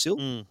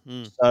windowsill?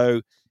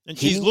 So, and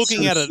she's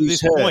looking at it at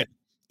this point.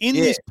 In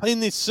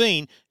this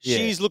scene,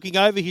 she's looking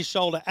over his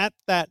shoulder at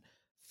that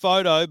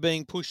photo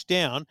being pushed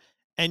down.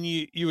 And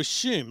you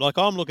assume, like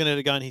I'm looking at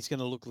it going, he's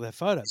going to look at that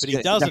photo. But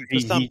he doesn't for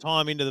some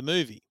time into the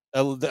movie.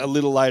 A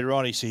little later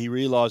on, he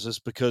realizes,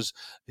 because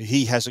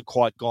he hasn't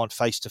quite gone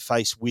face to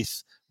face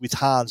with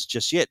Hans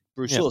just yet,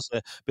 Bruce Willis.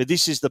 But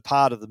this is the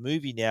part of the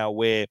movie now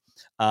where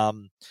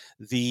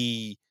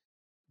the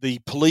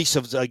police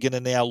are going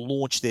to now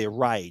launch their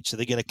raid. So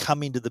they're going to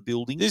come into the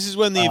building. This is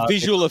when the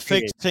visual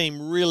effects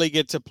team really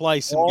get to play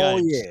some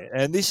games. Oh yeah,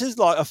 and this is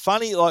like a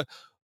funny, I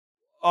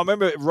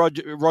remember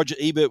Roger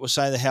Ebert was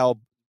saying that how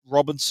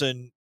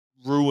Robinson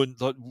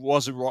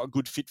wasn't a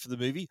good fit for the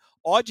movie.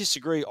 I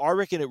disagree. I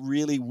reckon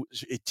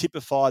it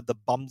typified the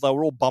they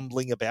were all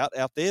bumbling about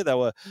out there. They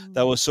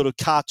were sort of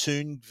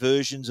cartoon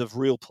versions of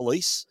real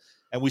police,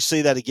 and we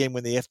see that again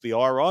when the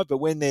FBI arrive. But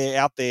when they're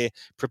out there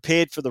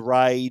prepared for the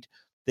raid,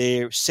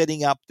 they're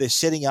setting up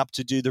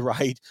to do the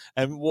raid,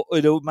 and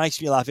it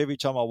makes me laugh every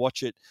time I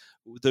watch it.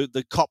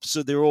 The cops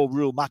they're all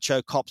real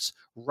macho cops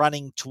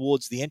running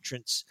towards the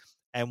entrance,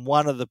 and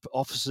one of the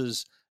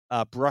officers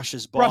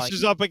brushes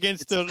up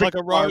against like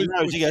a rose.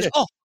 He goes,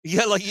 "Oh,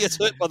 yeah!" Like he gets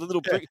hurt by the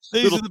little prick.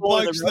 These are the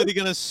blokes that are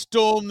going to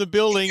storm the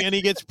building, and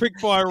he gets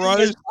pricked by a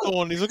rose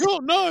thorn. He's like, "Oh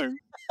no!"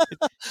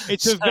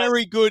 It's a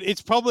very good.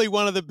 It's probably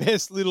one of the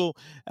best little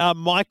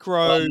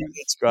micro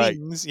it's great.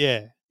 things.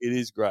 Yeah, it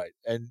is great.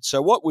 And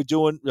so what we're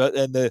doing,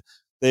 and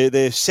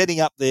they're setting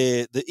up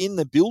in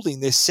the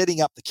building. They're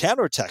setting up the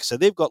counterattack. So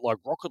they've got like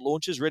rocket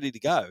launchers ready to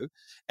go.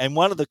 And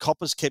one of the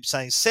coppers kept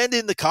saying, "Send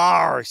in the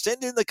car,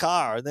 send in the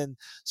car." And then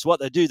so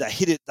what they do, they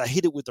hit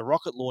it with the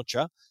rocket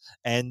launcher.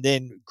 And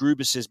then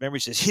Gruber says,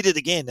 memory says, "Hit it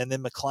again." And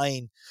then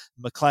McClane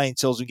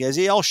tells him, "Goes,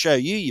 yeah, I'll show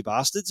you, you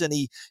bastards." And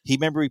he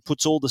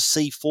puts all the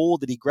C4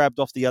 that he grabbed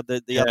off the other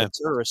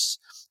terrorists,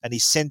 and he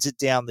sends it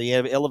down the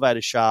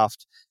elevator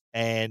shaft,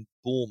 and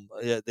boom,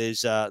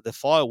 there's the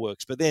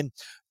fireworks. But then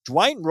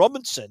Dwayne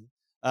Robinson,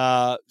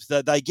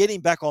 they get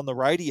him back on the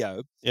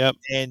radio. Yep.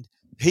 And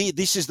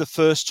this is the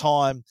first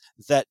time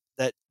that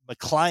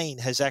McClane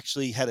has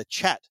actually had a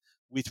chat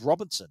with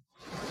Robinson.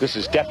 This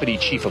is Deputy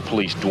Chief of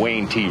Police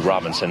Dwayne T.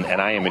 Robinson,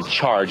 and I am in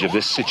charge of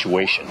this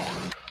situation.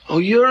 Oh,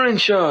 you're in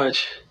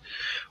charge.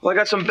 Well, I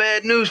got some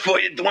bad news for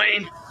you,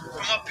 Dwayne.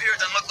 From up here, it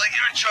doesn't look like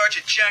you're in charge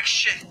of jack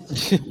shit.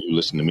 You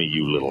listen to me,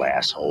 you little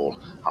asshole.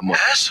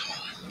 Asshole?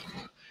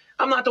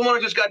 I'm not the one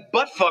who just got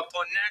butt-fucked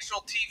on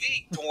national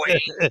TV,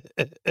 Dwayne.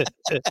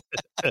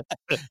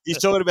 He's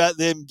talking about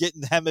them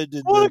getting hammered.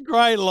 And what a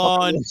great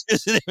line. And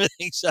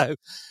everything. So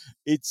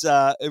it's,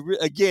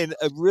 again,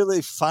 a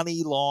really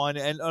funny line.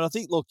 And I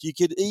think, look, you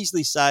could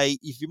easily say,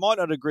 if you might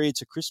not agree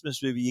it's a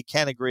Christmas movie, you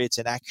can agree it's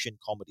an action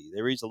comedy.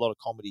 There is a lot of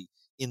comedy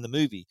in the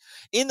movie.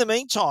 In the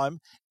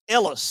meantime,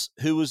 Ellis,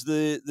 who was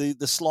the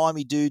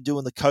slimy dude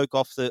doing the coke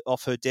off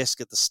her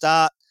desk at the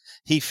start,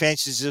 he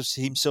fancies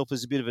himself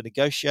as a bit of a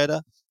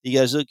negotiator. He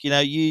goes, "Look, you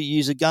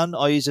use a gun,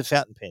 I use a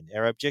fountain pen.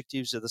 Our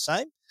objectives are the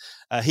same."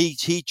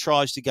 He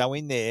tries to go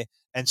in there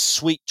and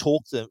sweet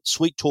talk them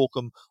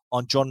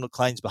on John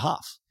McClane's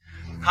behalf.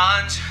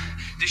 Hans,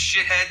 this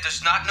shithead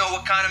does not know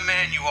what kind of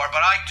man you are,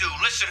 but I do.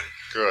 Listen.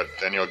 Good.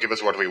 Then you'll give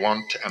us what we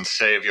want and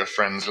save your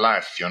friend's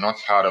life. You're not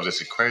part of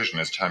this equation.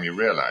 It's time you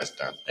realized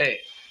that.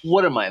 Hey,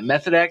 what am I,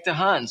 method actor,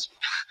 Hans?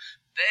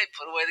 Babe,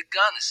 put away the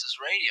gun. This is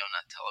radio,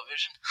 not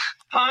television.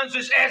 Hans,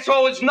 this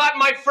asshole is not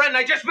my friend.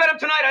 I just met him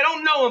tonight. I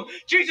don't know him.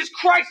 Jesus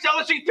Christ,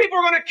 Ellis, these people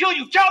are going to kill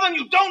you. Tell them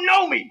you don't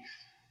know me.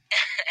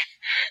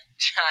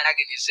 John, how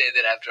can you say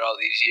that after all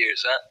these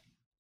years, huh?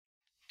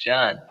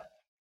 John.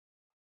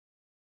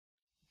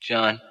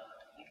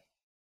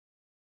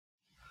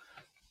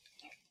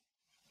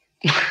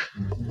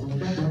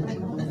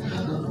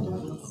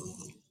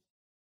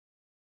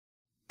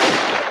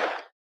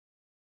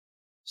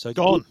 So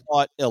good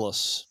night,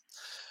 Ellis.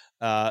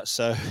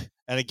 And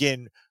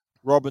again,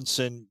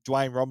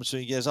 Dwayne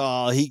Robinson, he goes,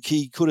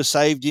 he could have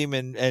saved him,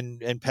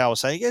 and Power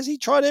saying, he goes, he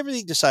tried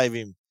everything to save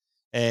him.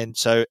 And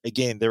so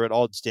again, they're at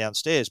odds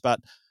downstairs. But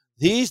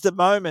here's the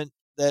moment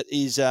that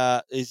is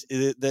that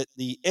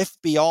the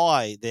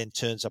FBI then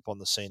turns up on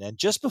the scene. And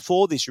just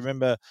before this,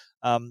 remember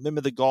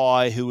the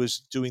guy who was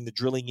doing the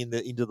drilling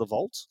into the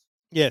vault?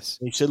 Yes.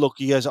 He said, "Look,"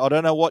 he goes, "I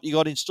don't know what you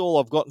got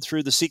installed. I've gotten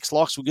through the 6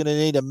 locks. We're going to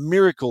need a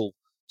miracle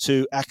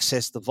to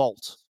access the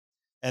vault."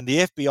 And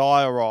the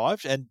FBI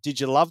arrived. And did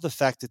you love the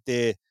fact that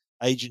they're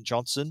Agent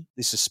Johnson?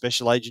 This is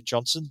Special Agent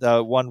Johnson.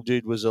 The one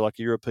dude was like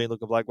a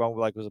European-looking black, one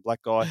was a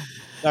black guy.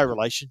 No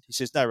relation. He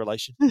says, no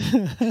relation.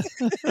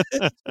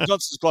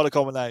 Johnson's quite a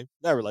common name.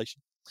 No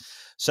relation.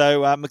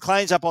 So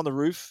McClane's up on the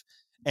roof,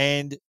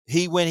 and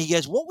he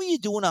goes, "What were you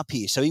doing up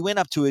here?" So he went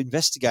up to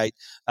investigate,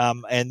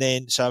 and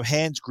then so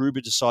Hans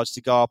Gruber decides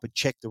to go up and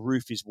check the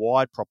roof is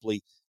wired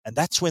properly, and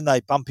that's when they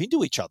bump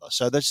into each other.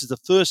 So this is the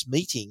first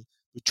meeting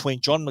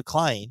between John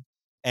McClane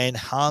and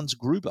Hans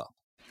Gruber.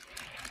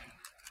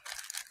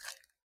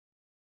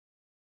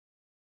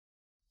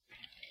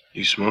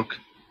 You smoke?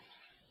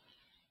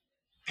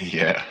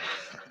 Yeah.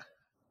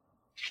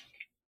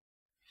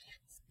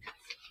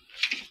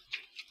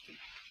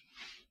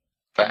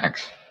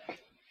 Thanks.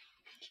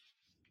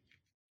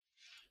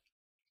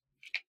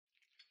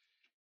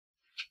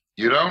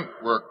 You don't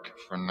work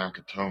for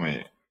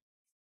Nakatomi.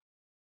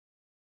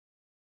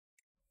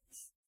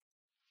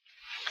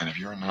 And if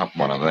you're not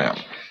one of them...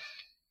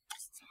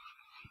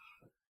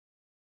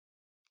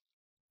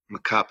 I'm a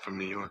cop from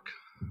New York.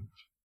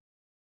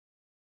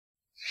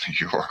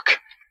 New York?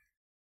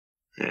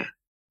 Yeah.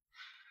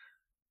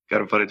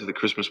 Got invited to the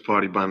Christmas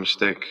party by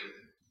mistake.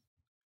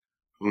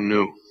 Who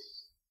knew?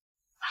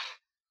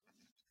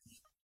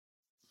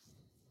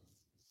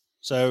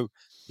 So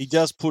he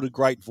does put a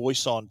great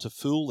voice on to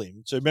fool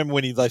him. So remember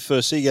when they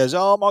first see, he goes,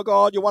 "Oh my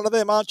God, you're one of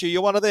them, aren't you?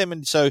 You're one of them."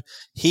 And so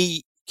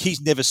he's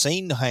never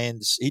seen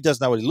Hans. He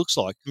doesn't know what he looks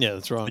like. Yeah,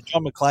 that's right. But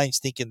John McClane's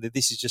thinking that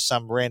this is just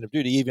some random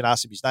dude. He even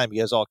asks him his name. He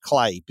goes, "Oh,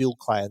 Clay, Bill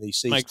Clay," and he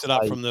sees makes Clay,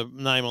 it up from the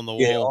name on the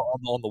wall. yeah,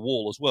 on the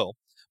wall as well.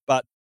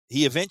 But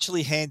he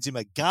eventually hands him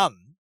a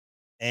gun,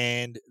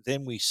 and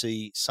then we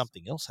see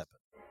something else happen.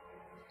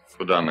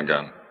 Put down the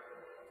gun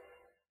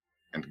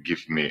and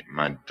give me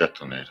my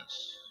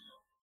detonators.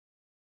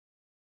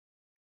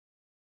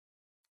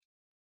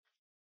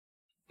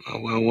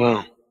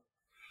 Well.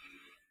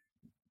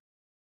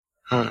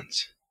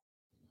 Hans.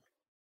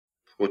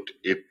 Put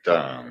it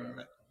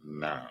down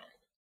now.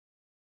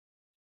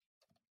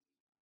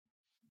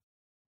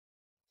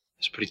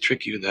 It's pretty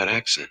tricky with that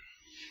accent.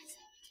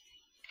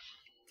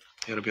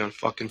 You gotta be on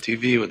fucking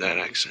TV with that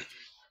accent.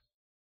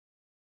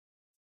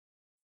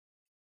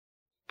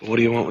 But what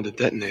do you want with the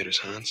detonators,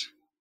 Hans?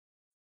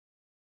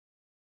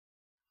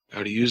 I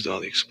already used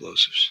all the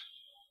explosives.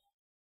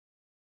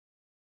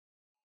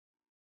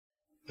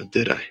 Or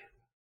did I?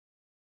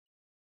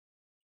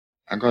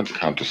 I'm going to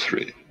count to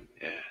 3.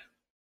 Yeah.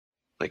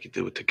 Like you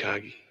did with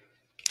Takagi.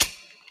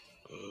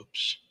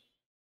 Oops.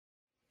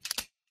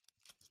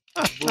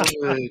 I'm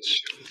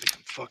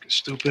fucking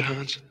stupid,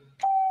 Hans.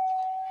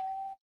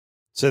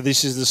 So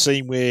this is the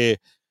scene where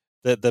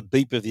the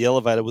beep of the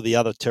elevator with the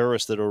other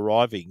terrorists that are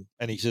arriving,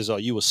 and he says, "Oh,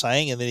 you were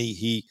saying," and then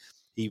he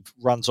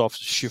runs off,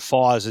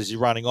 fires as he's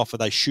running off,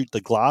 and they shoot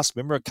the glass.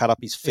 Remember, it cut up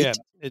his feet.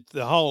 Yeah,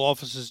 the whole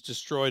office is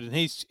destroyed, and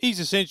he's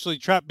essentially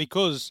trapped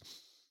because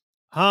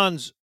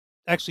Hans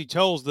actually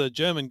tells the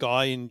German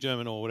guy in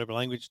German or whatever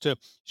language to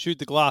shoot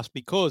the glass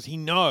because he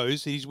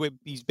knows he's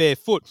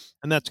barefoot,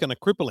 and that's going to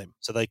cripple him.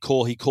 So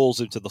he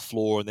calls him to the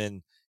floor, and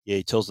then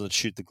he tells him to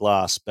shoot the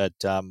glass. But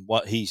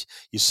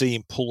you see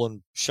him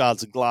pulling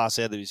shards of glass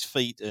out of his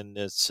feet, and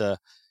it's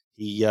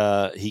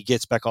he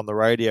gets back on the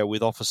radio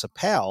with Officer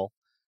Powell,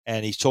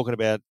 and he's talking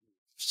about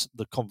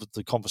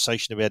the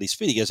conversation about his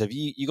feet. He goes, "Have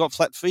you got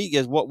flat feet?" He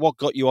goes, "What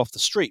got you off the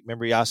street?"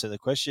 Remember, he asked him the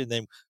question. And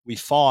then we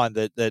find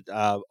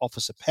that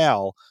Officer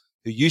Powell,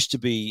 who used to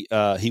be,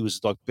 he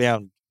was like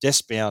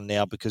desk bound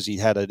now because he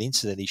had an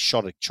incident. He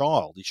shot a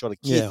child. He shot a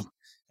kid. Yeah.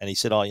 And he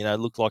said, it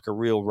looked like a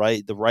real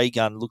the ray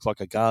gun looked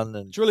like a gun.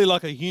 And it's really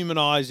like a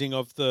humanizing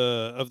of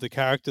the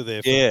character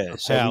there. For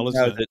so Powell, we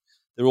know isn't it? that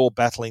they're all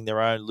battling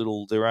their own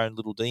little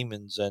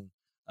demons. And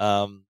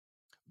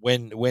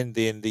when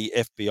then the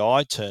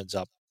FBI turns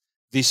up,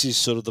 this is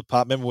sort of the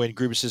part. Remember when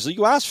Gruber says,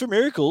 "You asked for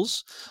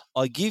miracles,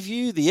 I give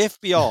you the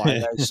FBI."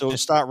 And they sort of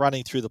start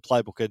running through the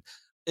playbook. And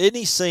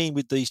any scene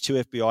with these two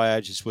FBI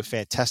agents were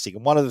fantastic.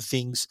 And one of the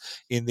things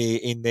in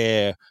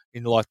their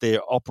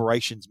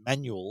operations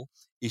manual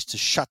is to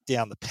shut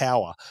down the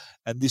power.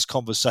 And this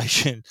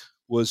conversation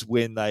was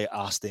when they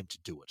asked them to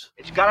do it.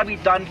 It's got to be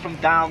done from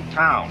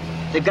downtown.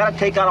 They've got to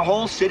take out a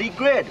whole city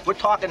grid. We're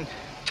talking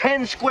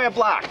 10 square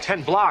blocks.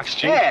 10 blocks,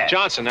 Chief. Yeah.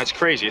 Johnson, that's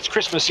crazy. It's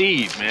Christmas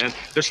Eve, man.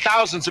 There's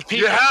thousands of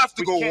people. You have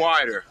to go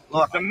wider.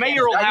 Look, The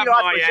mayor will I have need my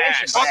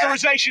authorization, ass. man.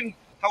 Authorization?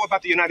 How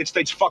about the United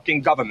States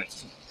fucking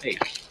government? Hey,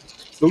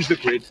 lose the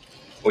grid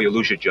or you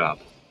lose your job.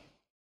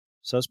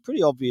 So it's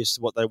pretty obvious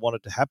what they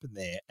wanted to happen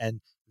there.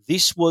 And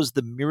this was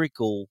the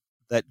miracle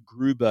that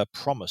Gruber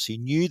promised. He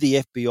knew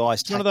the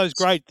FBI's It's one of those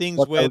great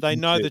things where they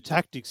know the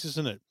tactics,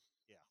 isn't it?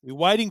 Yeah. You're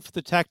waiting for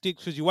the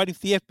tactics because you're waiting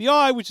for the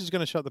FBI, which is going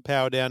to shut the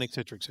power down, et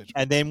cetera, et cetera.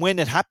 And then when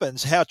it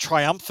happens, how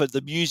triumphant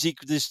the music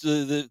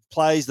the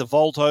plays, the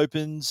vault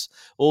opens,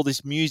 all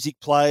this music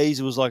plays.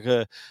 It was like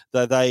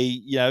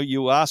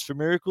you asked for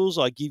miracles,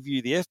 I give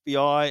you the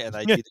FBI, and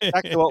they did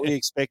exactly what we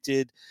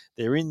expected.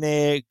 They're in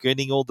there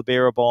getting all the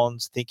bearer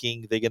bonds,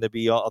 thinking they're going to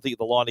be. I think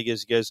the line he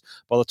goes,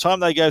 by the time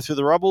they go through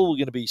the rubble, we're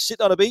going to be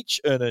sitting on a beach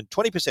earning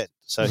 20%.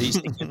 So he's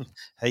thinking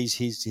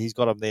he's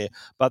got them there.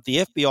 But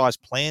the FBI's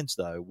plans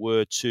though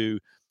were to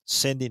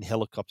send in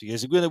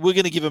helicopters. We're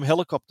going to give them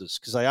helicopters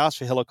because they asked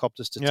for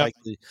helicopters to take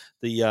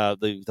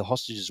the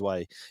hostages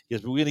away. He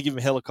goes, we're going to give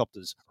them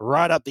helicopters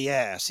right up the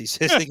ass. He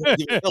says they're going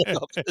to give them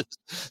helicopters.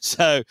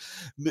 So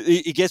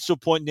it gets to a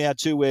point now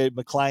too where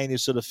McClane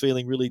is sort of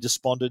feeling really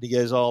despondent. He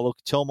goes, "Oh look,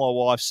 tell my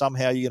wife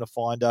somehow you're going to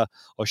find her.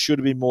 I should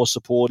have been more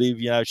supportive.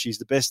 She's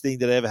the best thing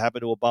that ever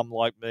happened to a bum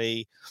like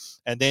me."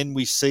 And then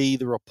we see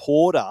the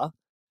reporter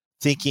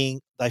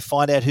thinking they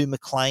find out who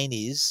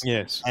McClane is.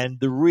 Yes. And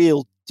the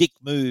real dick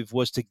move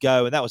was to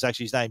go, and that was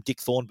actually his name, Dick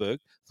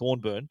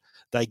Thornburn.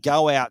 They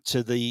go out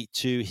to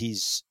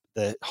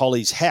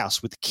Holly's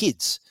house with the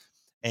kids,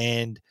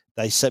 and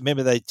they say,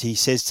 he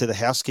says to the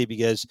housekeeper, he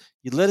goes,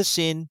 "You let us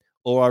in,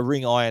 or I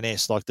ring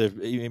INS, like the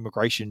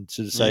immigration,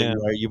 to say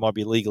you might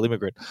be a legal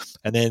immigrant."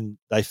 And then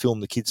they film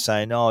the kids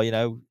saying,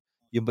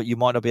 but you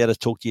might not be able to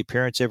talk to your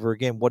parents ever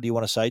again. What do you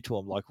want to say to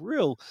them? Like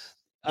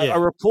a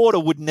reporter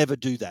would never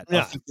do that. No.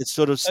 I think it's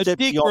sort of stepped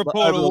beyond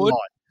over the would.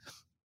 line.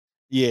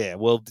 Yeah,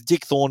 well,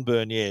 Dick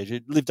Thornburn,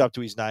 lived up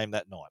to his name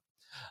that night.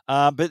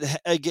 But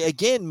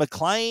again,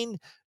 McClane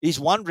is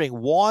wondering,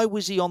 why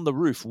was he on the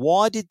roof?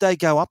 Why did they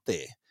go up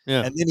there?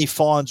 Yeah. And then he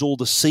finds all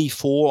the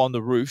C4 on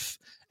the roof,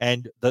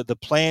 and the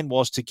plan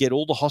was to get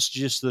all the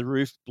hostages to the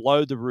roof,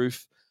 blow the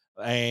roof,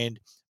 and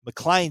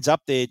McClane's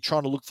up there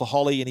trying to look for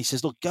Holly, and he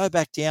says, "Look, go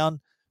back down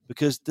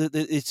because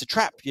it's a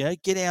trap.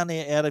 Get down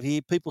there, out of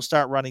here." People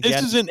start running down.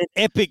 This is an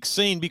epic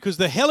scene because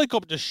the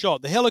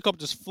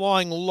helicopter's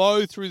flying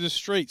low through the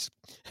streets.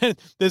 And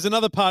there's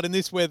another part in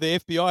this where the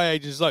FBI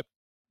agent is like,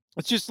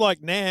 "It's just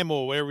like Nam,"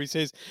 or wherever he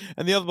says,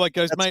 and the other bloke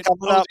goes, "Mate, I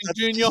was in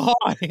junior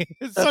high."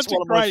 It's That's such one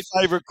a of my great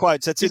favorite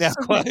quotes. That's in our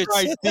quotes.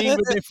 great thing,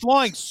 but they're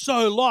flying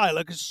so low,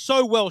 like it's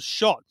so well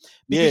shot.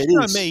 Yeah, Because it you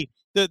know is. me,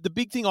 the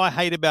big thing I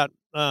hate about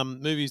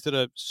movies that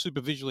are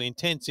super visually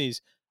intense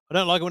is I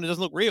don't like it when it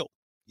doesn't look real.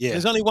 Yeah.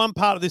 There's only one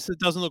part of this that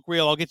doesn't look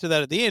real. I'll get to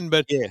that at the end,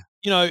 but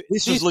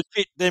This was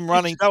legit. Them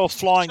running, they were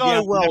flying so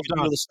down well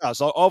into the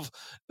stars.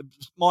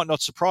 Might not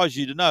surprise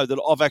you to know that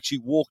I've actually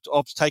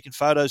I've taken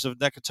photos of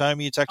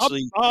Nakatomi. It's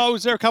actually I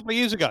was there a couple of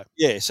years ago.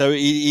 Yeah, so it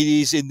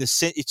is in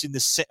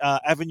the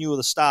Avenue of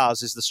the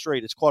Stars is the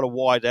street. It's quite a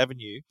wide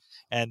avenue,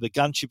 and the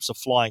gunships are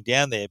flying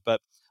down there.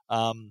 But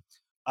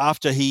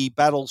after he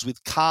battles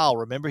with Carl,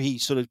 remember he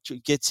sort of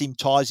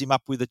ties him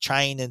up with a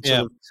chain and sort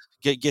of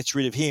gets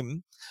rid of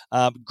him.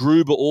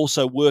 Gruber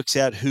also works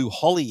out who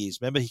Holly is.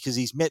 Remember, because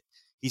he's met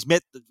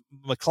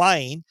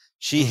McLean.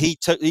 He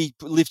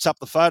lifts up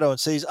the photo and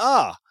says,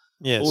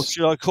 yes, or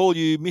should I call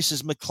you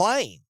Mrs.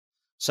 McLean?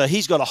 So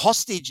he's got a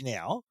hostage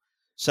now.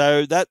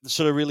 So that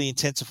sort of really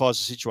intensifies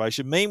the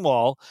situation.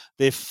 Meanwhile,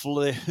 they're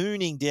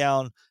hooning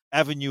down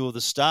Avenue of the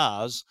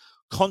Stars,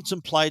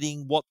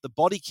 contemplating what the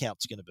body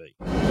count's going to be.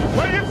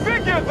 What do you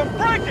figure? The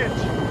breakage?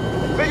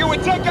 Figure we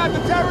take out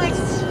the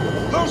terrorists,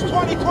 lose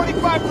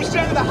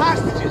 20-25% of the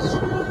hostages.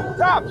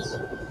 Tops.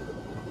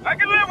 I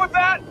can live with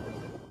that.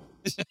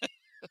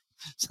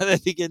 So they're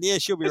thinking, yeah,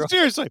 she'll be right.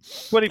 Seriously.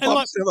 25% of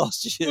the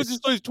hostages. We'll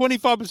just lose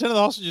 25% of the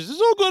hostages. It's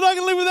all good. I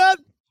can live with that.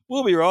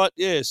 We'll be right.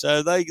 Yeah.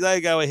 So they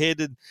go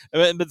ahead.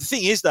 But the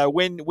thing is, though,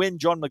 when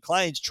John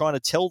McClane's trying to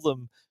tell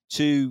them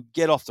to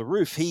get off the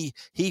roof, he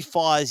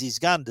fires his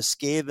gun to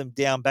scare them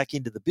down back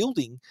into the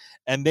building.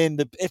 And then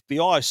the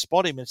FBI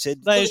spot him and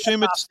said, they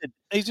assume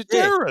he's a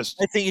terrorist.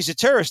 They think he's a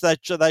terrorist.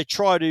 They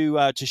try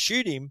to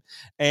shoot him.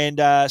 And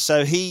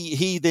so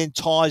he then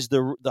ties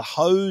the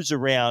hose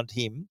around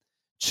him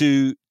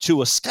to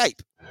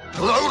escape.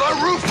 Load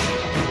our roof.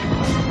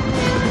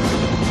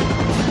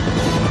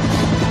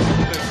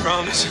 I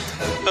promise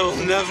I will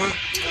never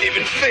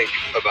even think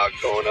about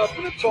going up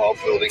in a tall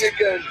building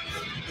again.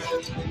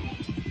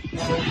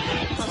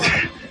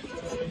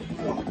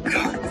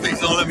 God,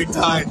 please don't let me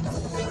die.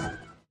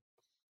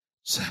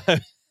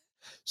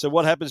 So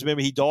what happens?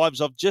 Remember, he dives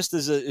off just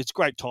as it's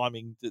great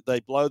timing. They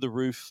blow the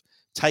roof,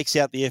 takes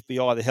out the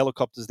FBI, the FBI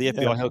helicopters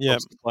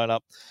blown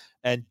up.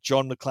 And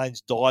John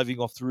McClane's diving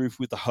off the roof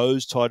with the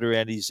hose tied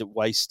around his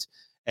waist,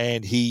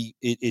 and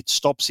it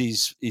stops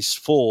his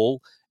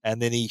fall,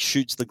 and then he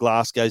shoots the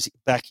glass, goes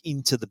back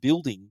into the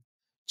building.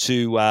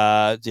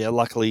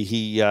 Luckily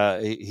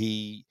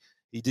he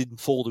didn't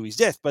fall to his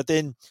death. But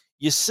then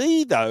you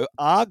see though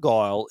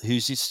Argyle,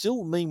 who's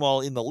still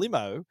meanwhile in the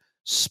limo,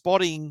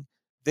 spotting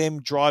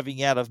them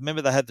driving out of.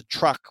 Remember they had the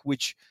truck,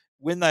 which.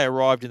 When they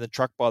arrived in the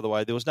truck, by the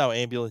way, there was no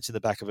ambulance in the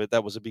back of it.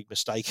 That was a big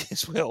mistake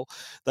as well.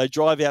 They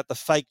drive out the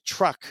fake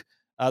truck,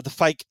 the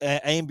fake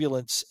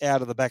ambulance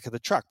out of the back of the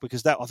truck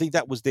because I think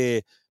that was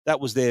their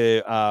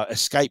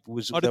escape.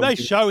 Did they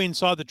show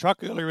inside the truck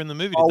earlier in the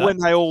movie? When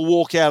they all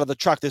walk out of the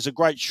truck, there's a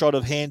great shot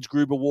of Hans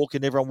Gruber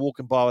everyone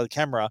walking by with the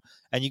camera,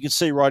 and you can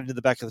see right into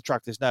the back of the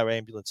truck. There's no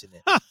ambulance in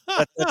there.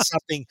 That's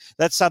something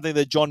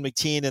that John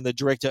McTiernan and the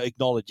director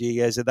acknowledged. He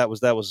said that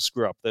was a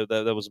screw up.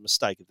 That was a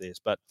mistake of theirs.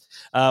 But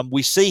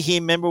we see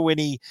him. Remember when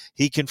he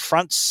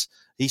confronts,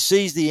 he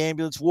sees the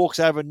ambulance, walks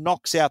over,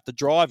 knocks out the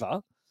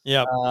driver.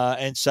 Yeah,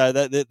 and so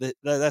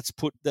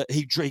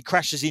he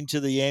crashes into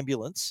the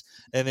ambulance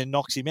and then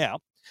knocks him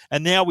out.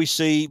 And now we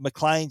see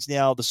McClane's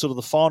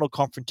the final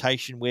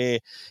confrontation where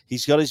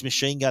he's got his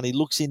machine gun. He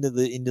looks into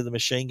the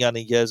machine gun. And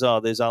he goes,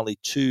 there's only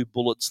 2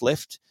 bullets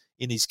left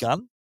in his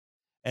gun.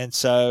 And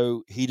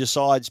so he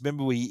decides,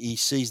 remember he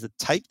sees the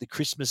tape, the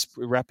Christmas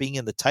wrapping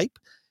and the tape,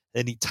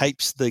 and he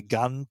tapes the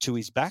gun to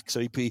his back.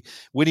 So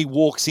when he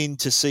walks in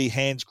to see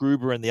Hans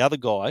Gruber and the other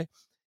guy,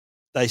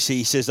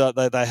 he says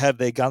they have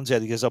their guns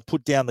out. He goes, I'll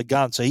put down the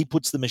gun. So he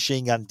puts the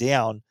machine gun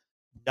down,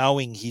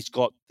 knowing he's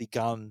got the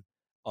gun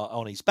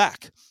on his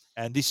back.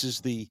 And this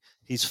is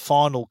his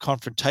final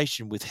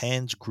confrontation with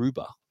Hans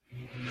Gruber.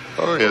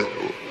 Oh, yeah.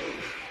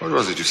 What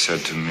was it you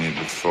said to me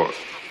before?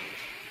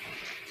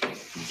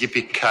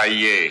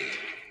 Yippee-ki-yay,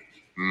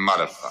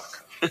 motherfucker.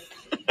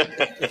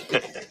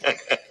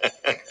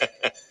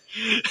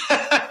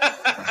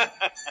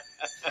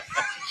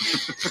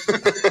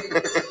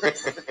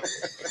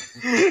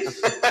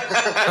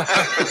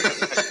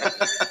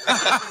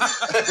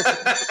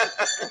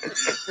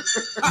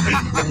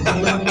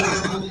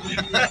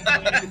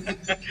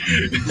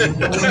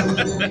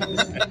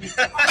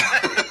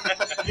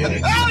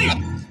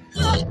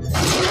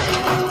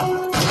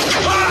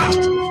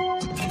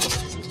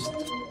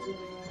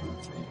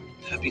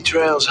 Happy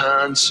trails,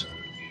 Hans.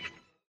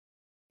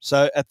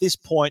 So at this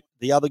point,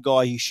 the other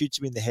guy, he shoots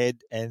him in the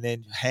head, and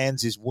then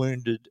Hans is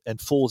wounded and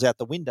falls out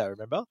the window,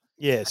 remember?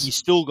 Yes.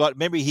 He's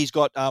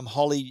got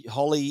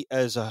Holly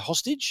as a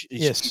hostage.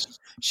 Yes.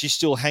 She's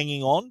still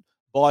hanging on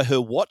by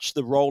her watch,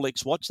 the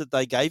Rolex watch that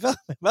they gave her,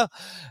 remember?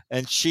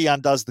 And she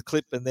undoes the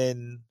clip and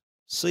then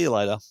see you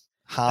later.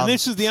 And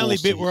this is the only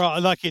bit where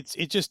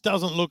it just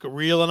doesn't look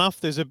real enough.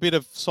 There's a bit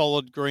of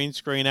solid green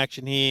screen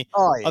action here.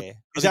 Oh, yeah.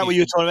 Is that what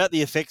you were talking about?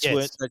 The effects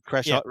weren't that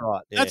crash out?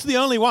 Right. Yeah. That's the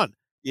only one.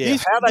 Yeah,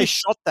 how they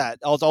shot that,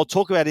 I'll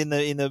talk about in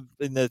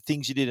the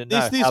things you didn't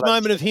know. This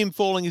moment of him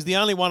falling is the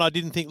only one I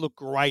didn't think looked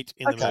great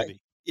in the movie.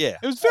 Yeah,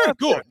 it was very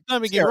good.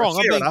 Don't get me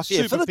wrong. Fair enough.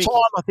 Yeah, for the time,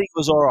 I think it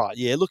was all right.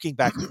 Yeah, looking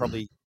back,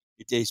 probably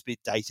it's a bit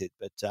dated,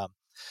 but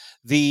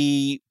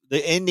The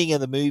ending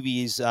of the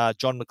movie is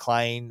John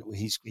McClane.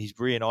 He's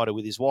reunited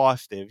with his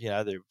wife. They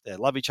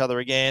love each other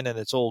again, and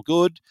it's all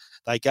good.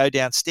 They go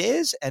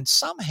downstairs, and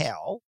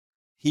somehow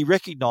he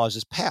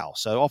recognizes Powell.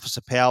 So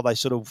Officer Powell, they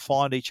sort of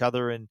find each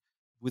other, and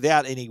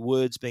without any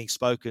words being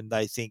spoken,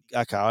 they think,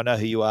 okay, I know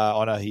who you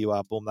are. I know who you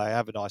are. Boom, they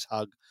have a nice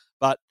hug.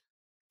 But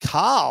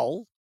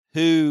Carl,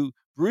 who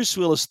Bruce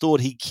Willis thought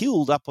he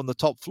killed up on the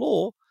top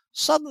floor,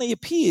 suddenly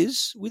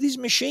appears with his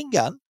machine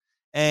gun.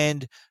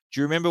 And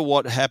do you remember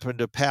what happened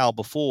to Powell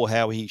before,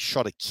 how he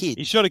shot a kid?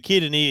 He shot a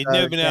kid, and he'd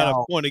never been able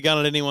to point a gun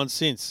at anyone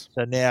since.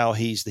 So now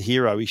he's the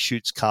hero. He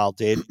shoots Carl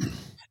dead.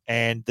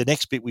 And the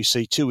next bit we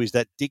see, too, is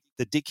that the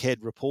dickhead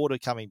reporter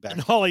coming back.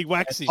 And Holly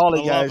whacks him.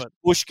 Holly goes,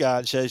 Bushka,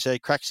 and she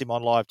cracks him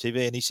on live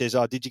TV, and he says,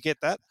 oh, did you get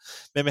that?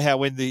 Remember how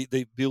when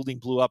the building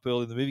blew up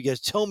early in the movie, he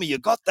goes, tell me you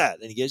got that.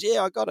 And he goes,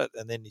 yeah, I got it.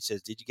 And then he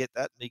says, did you get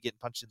that? And he getting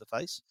punched in the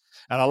face.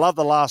 And I love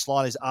the last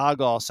line is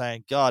Argyle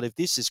saying, God, if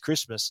this is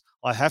Christmas,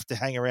 I have to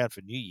hang around for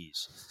New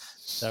Year's.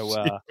 So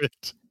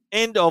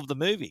end of the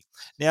movie.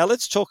 Now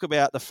let's talk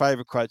about the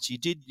favorite quotes.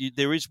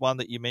 There is one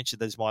that you mentioned.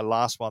 That's my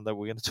last one that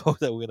we're going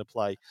to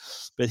play.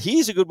 But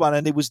here's a good one,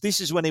 and this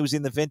is when he was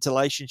in the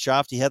ventilation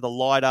shaft. He had the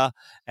lighter,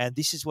 and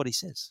this is what he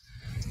says: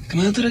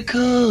 "Come out to the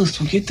coast.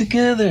 We'll get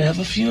together, have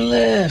a few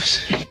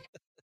laughs."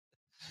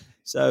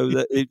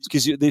 So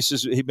because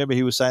remember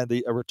he was saying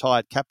a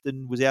retired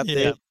captain was out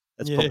there.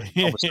 That's probably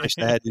the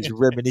conversation they had. He's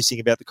reminiscing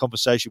about the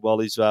conversation while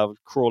he's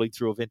crawling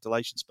through a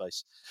ventilation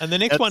space. And the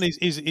next one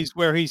is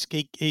where he's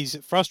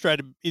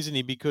frustrated, isn't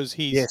he? Because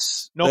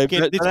he's not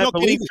getting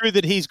through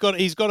that he's got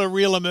a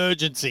real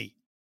emergency.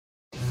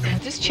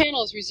 This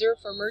channel is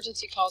reserved for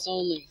emergency calls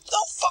only. No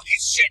fucking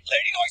shit,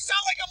 lady. Do I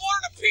sound like I'm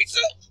ordering a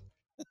pizza?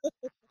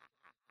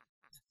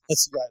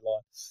 That's a great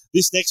line.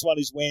 This next one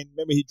is when,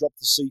 remember, he dropped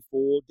the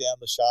C4 down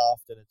the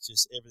shaft, and it's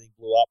just everything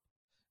blew up.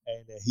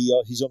 And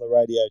he's on the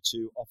radio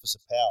to Officer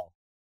Powell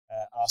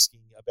asking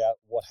about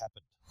what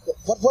happened.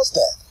 What was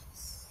that?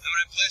 Remember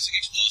that plastic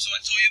explosive I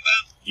told you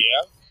about?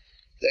 Yeah?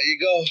 There you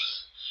go.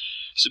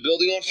 Is the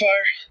building on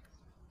fire?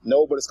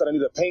 No, but it's going to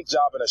need a paint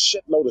job and a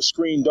shitload of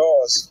screen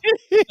doors.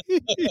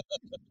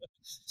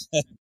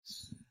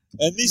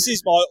 And this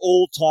is my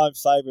all-time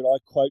favourite. I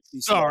quote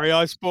this. Sorry,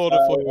 I spoiled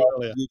it for you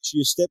earlier.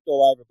 You stepped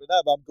all over it. But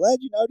no, but I'm glad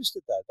you noticed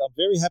it, though. I'm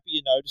very happy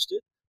you noticed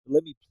it. But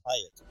let me play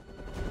it.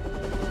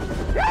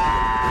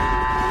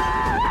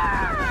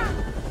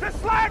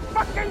 Just like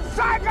fucking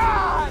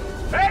Saigon!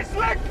 Hey,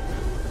 Slick!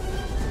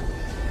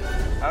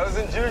 I was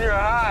in junior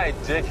high,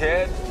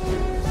 dickhead.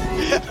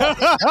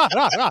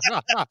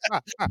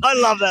 I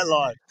love that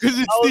line.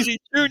 I was in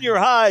junior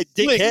high,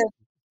 dickhead.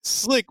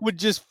 Slick would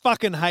just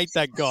fucking hate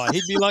that guy.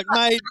 He'd be like,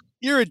 mate,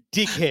 you're a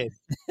dickhead.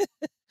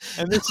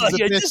 And this is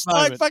the best just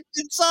moment. like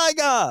fucking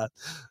Saigon.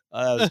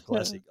 Oh, that was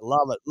classic.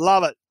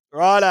 Love it.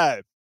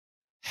 Righto.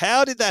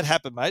 How did that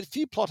happen, mate? A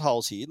few plot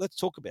holes here. Let's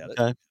talk about it.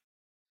 Okay.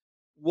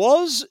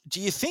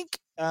 Do you think,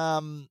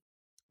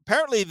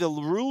 apparently the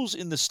rules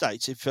in the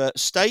States, if a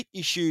state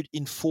issued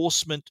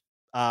enforcement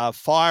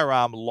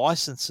firearm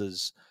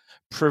licenses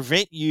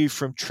prevent you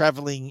from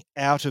traveling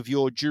out of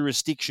your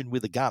jurisdiction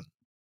with a gun.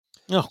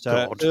 Oh,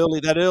 so God.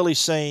 That early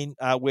scene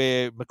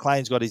where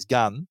McClane's got his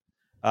gun,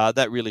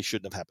 that really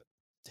shouldn't have happened.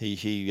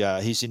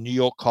 He's a New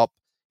York cop.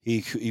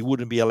 He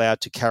wouldn't be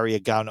allowed to carry a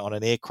gun on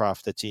an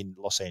aircraft that's in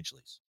Los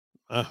Angeles.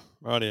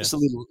 Right, yeah. Just a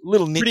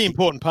little nitpick. Pretty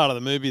important part of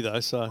the movie, though.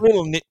 So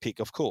little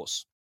nitpick, of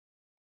course.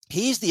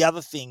 Here's the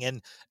other thing,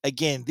 and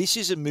again, this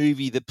is a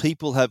movie that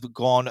people have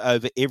gone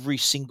over every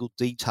single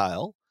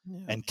detail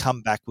and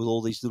come back with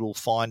all these little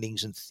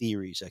findings and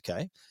theories.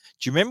 Okay, do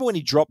you remember when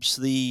he drops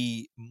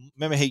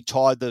remember he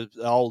tied the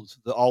old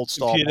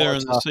style computer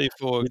and the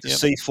C4 with the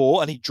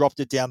C4, and he dropped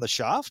it down the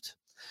shaft.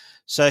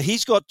 So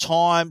he's got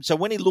time. So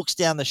when he looks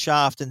down the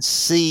shaft and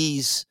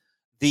sees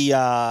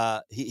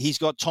he's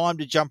got time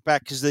to jump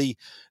back because he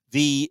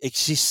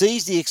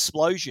sees the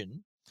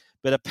explosion,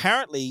 but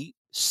apparently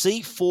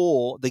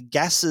C4, the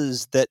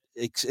gases that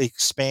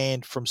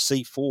expand from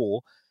C4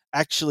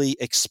 actually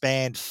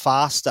expand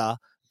faster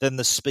than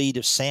the speed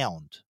of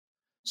sound.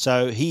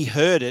 So he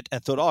heard it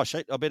and thought, oh,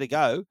 shit, I better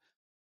go.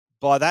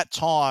 By that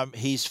time,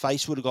 his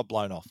face would have got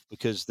blown off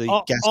because the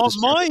gases...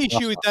 My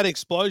issue with that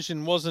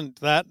explosion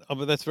wasn't that,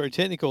 but that's very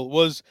technical,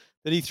 was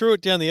that he threw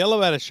it down the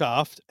elevator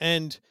shaft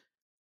and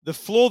the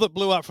floor that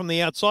blew up from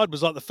the outside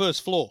was like the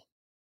first floor.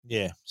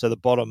 Yeah, so the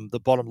bottom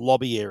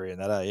lobby area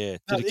and that, yeah.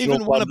 No,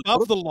 even one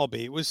above the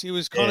lobby, it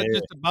was kind of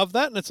just above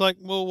that, and it's like,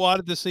 well, why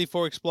did the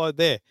C4 explode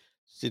there? It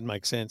didn't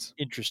make sense.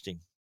 Interesting.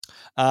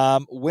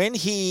 When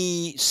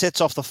he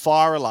sets off the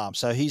fire alarm,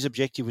 so his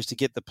objective was to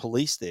get the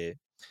police there,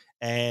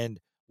 and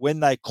when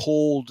they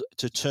called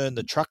to turn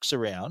the trucks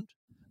around,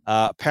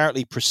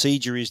 apparently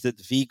procedure is that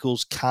the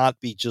vehicles can't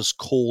be just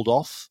called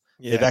off.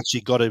 Yeah. They've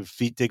actually got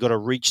to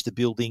reach the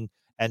building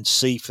and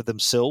see for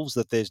themselves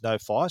that there's no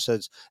fire. So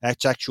it's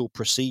actual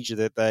procedure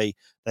that they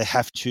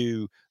have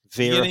to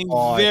verify. Getting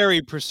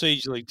very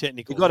procedurally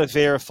technical. You've got to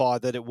verify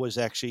that it was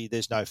actually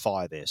there's no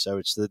fire there. So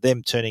it's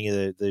them turning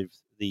the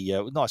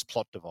the nice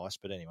plot device.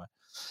 But anyway,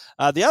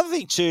 the other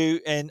thing too,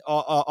 and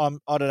I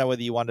don't know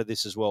whether you wondered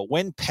this as well.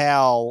 When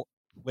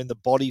the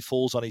body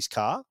falls on his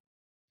car,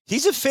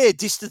 he's a fair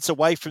distance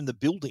away from the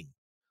building.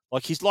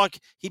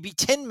 He'd be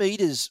 10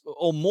 meters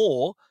or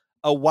more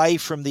away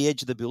from the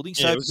edge of the building.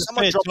 So if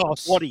someone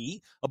drops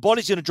a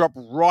body's going to drop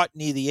right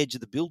near the edge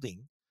of the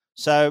building.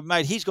 So,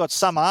 mate, he's got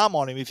some arm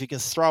on him if you can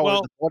throw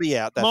the body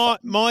out.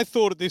 My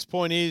thought at this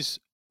point is,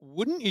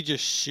 wouldn't you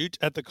just shoot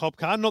at the cop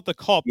car? Not the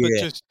cop, but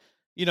just,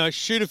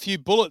 shoot a few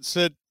bullets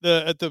at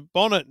the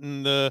bonnet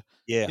and the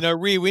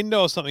rear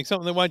window or something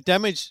that won't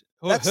damage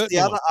or That's hurt the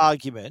other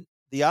argument.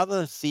 The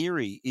other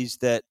theory is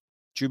that,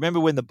 do you remember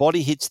when the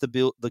body hits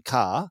the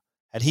car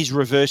and he's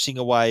reversing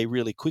away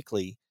really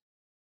quickly,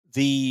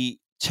 the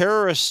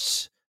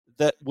terrorists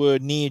that were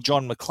near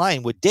John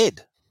McClane were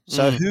dead.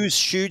 So who's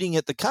shooting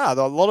at the car?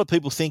 A lot of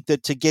people think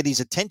that to get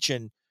his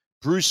attention,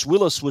 Bruce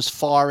Willis was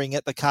firing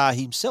at the car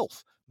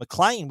himself.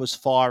 McClane was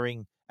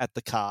firing at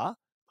the car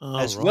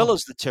as well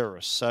as the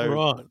terrorists.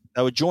 So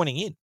they were joining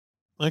in.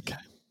 Okay.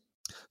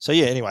 So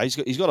yeah, anyway,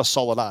 he's got a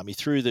solid arm. He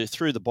threw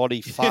the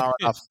body far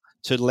enough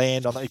to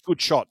land on a good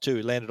shot too.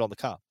 He landed on the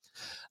car.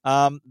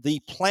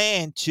 The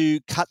plan to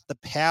cut the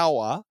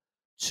power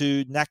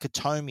to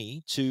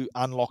Nakatomi to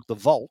unlock the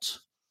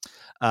vault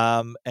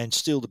and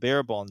steal the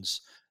bearer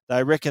bonds,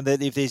 they reckon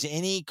that if there's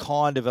any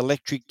kind of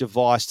electric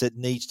device that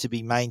needs to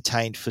be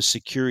maintained for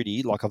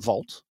security, like a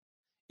vault,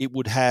 it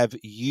would have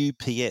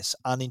UPS,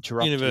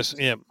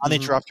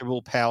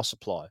 uninterruptible power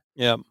supply.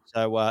 Yeah.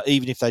 So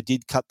even if they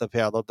did cut the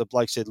power, the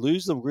bloke said,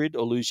 lose the grid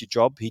or lose your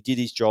job. He did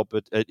his job,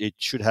 but it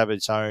should have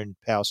its own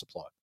power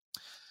supply.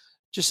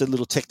 Just a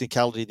little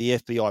technicality. The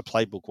FBI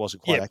playbook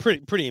wasn't quite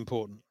accurate. pretty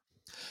important.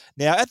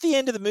 Now, at the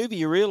end of the movie,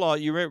 you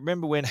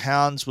remember when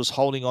Hans was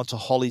holding onto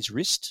Holly's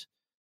wrist,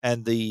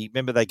 and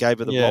remember they gave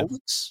her the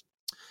Rolex.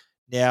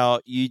 Now,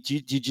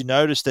 did you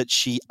notice that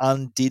she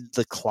undid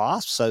the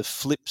clasp, so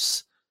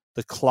flips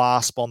the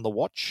clasp on the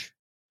watch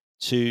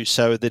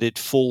so that it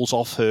falls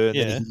off her and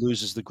then he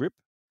loses the grip?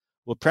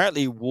 Well,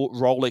 apparently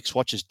Rolex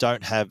watches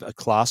don't have a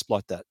clasp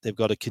like that. They've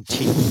got a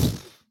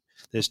continuous.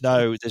 There's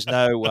no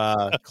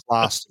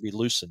clasp to be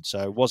loosened,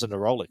 so it wasn't a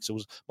Rolex.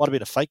 Might have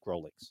been a fake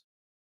Rolex.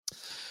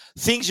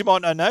 Things you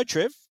might not know,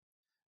 Trev.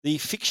 The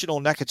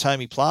fictional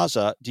Nakatomi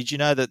Plaza, did you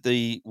know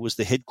that was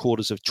the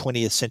headquarters of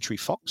 20th Century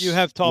Fox? You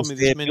have told me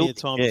this many a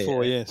time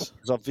before, yes.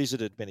 Because I've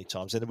visited many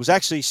times. And it was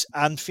actually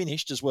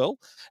unfinished as well.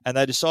 And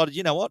they decided,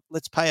 you know what,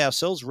 let's pay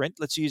ourselves rent.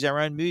 Let's use our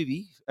own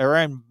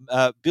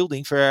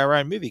building for our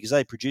own movie, because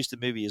they produced the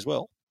movie as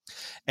well.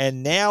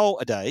 And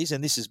nowadays,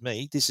 and this is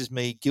me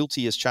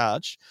guilty as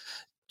charged,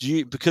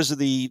 because of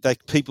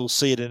people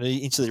see it and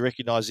instantly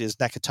recognize it as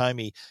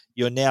Nakatomi,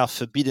 you're now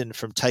forbidden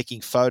from taking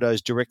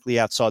photos directly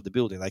outside the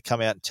building. They come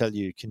out and tell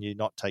you, can you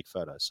not take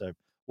photos? So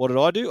what did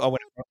I do?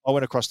 I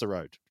went across the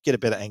road, get a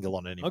better angle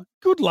on it anyway.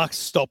 Good luck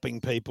stopping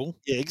people.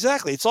 Yeah,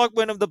 exactly. It's like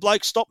when the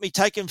bloke stopped me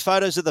taking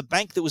photos of the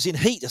bank that was in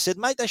heat. I said,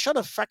 mate, they shot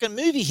a fucking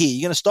movie here.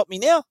 You're going to stop me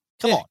now?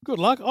 Come on. Good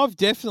luck. I've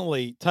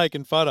definitely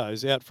taken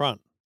photos out front.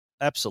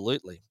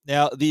 Absolutely.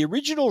 Now, the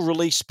original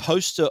release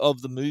poster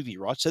of the movie,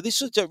 right? So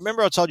this is,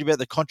 remember I told you about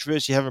the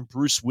controversy having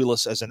Bruce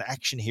Willis as an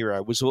action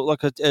hero was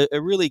like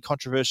a really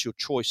controversial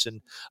choice,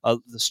 and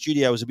the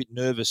studio was a bit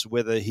nervous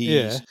whether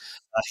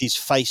his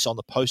face on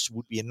the poster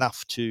would be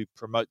enough to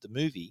promote the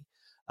movie.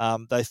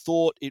 They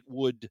thought it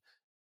would,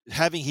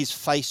 having his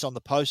face on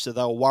the poster,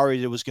 they were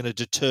worried it was going to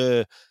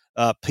deter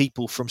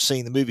people from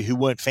seeing the movie who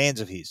weren't fans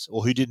of his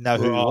or who didn't know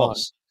who he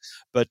was.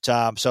 But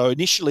so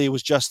initially it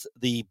was just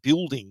the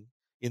building.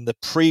 In the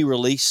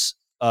pre-release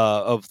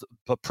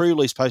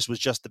pre-release post was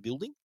just the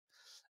building,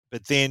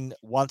 but then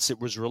once it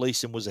was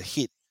released and was a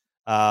hit,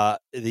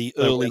 the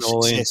early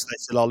success, they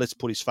said, let's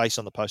put his face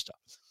on the poster.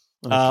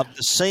 Okay.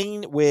 The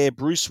scene where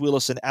Bruce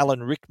Willis and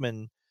Alan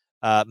Rickman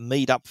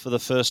meet up for the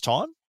first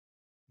time,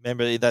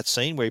 remember that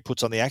scene where he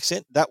puts on the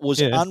accent? That was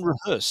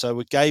unrehearsed,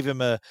 so it gave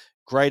him a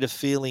greater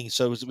feeling,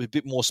 so it was a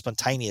bit more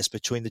spontaneous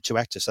between the two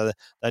actors. So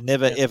they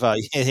never ever.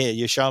 Yeah,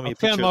 you're showing me. I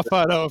found my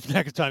photo of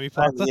Nakatomi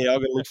Plaza. Yeah,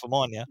 I've got to look for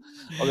mine now.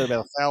 I've got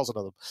about 1,000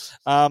 of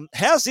them.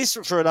 How's this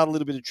for another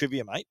little bit of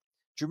trivia, mate?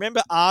 Do you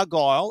remember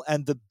Argyle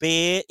and the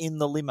bear in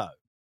the limo?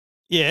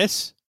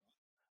 Yes.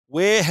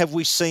 Where have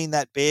we seen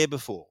that bear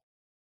before?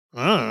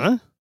 Do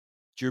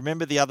you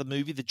remember the other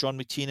movie that John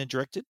McTiernan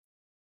directed?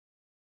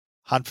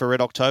 Hunt for Red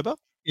October?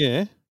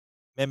 Yeah.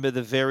 Remember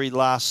the very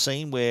last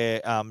scene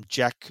where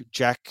Jack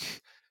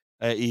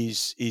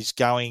is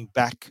going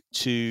back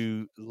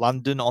to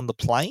London on the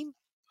plane?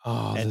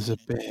 Oh, and there's a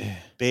bear.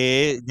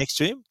 Bear next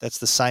to him? That's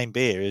the same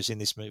bear as in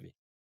this movie.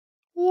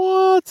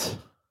 What?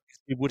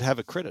 It would have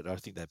a credit, I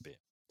think, that bear.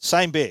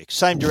 Same bear,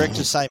 same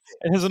director, same bear.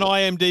 It has an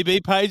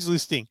IMDb page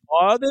listing.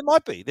 Oh, there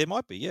might be,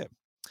 yeah.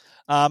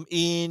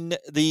 In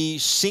the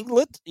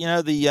singlet,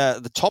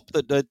 the top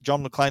that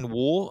John McClane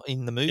wore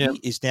in the movie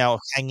is now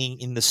hanging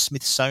in the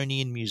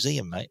Smithsonian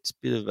Museum, mate. It's a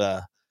bit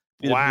of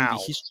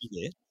movie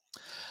history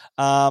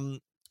there.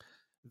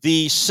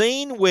 The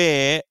scene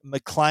where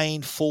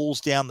McClane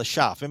falls down the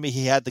shaft. Remember,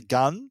 he had the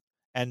gun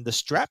and the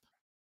strap.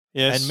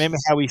 Yes. And remember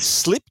how he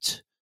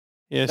slipped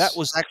Yes. That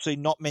was actually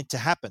not meant to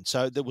happen.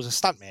 So there was a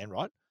stuntman,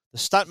 right? The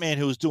stuntman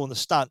who was doing the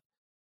stunt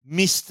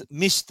missed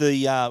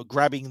the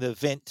grabbing the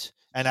vent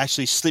and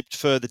actually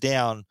slipped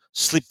down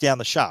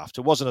the shaft.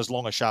 It wasn't as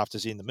long a shaft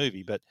as in the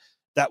movie, but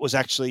that was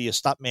actually a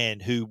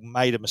stuntman who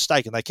made a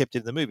mistake, and they kept it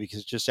in the movie because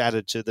it just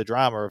added to the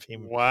drama of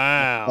him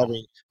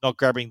not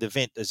grabbing the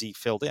vent as he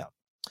fell down.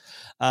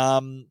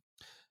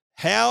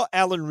 How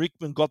Alan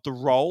Rickman got the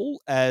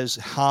role as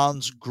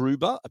Hans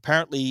Gruber,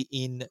 apparently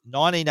in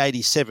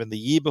 1987, the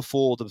year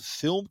before the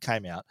film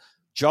came out,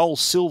 Joel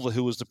Silver,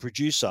 who was the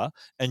producer,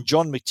 and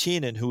John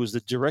McTiernan, who was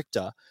the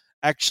director,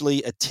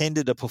 actually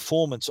attended a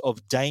performance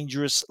of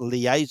Dangerous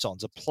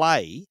Liaisons, a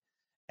play.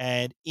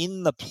 And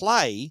in the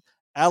play,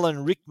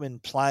 Alan Rickman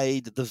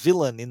played the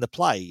villain in the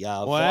play.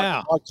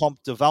 Wow.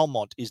 Vicomte de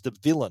Valmont is the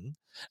villain,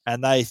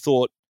 and they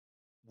thought,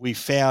 we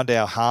found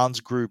our Hans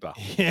Gruber.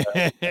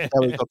 That's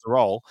how we got the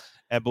role.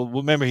 And but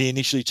remember, he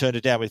initially turned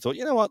it down. We thought,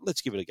 you know what,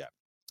 let's give it a go.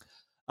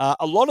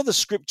 A lot of the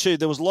script too,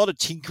 there was a lot of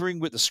tinkering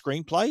with the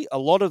screenplay. A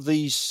lot of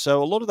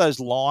those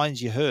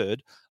lines you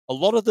heard, a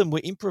lot of them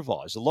were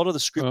improvised. A lot of the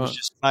script was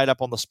just made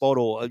up on the spot,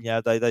 or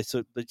they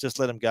just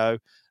let them go.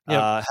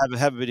 Have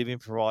a bit of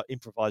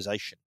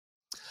improvisation.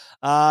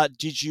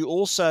 Did you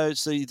also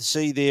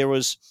see there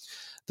was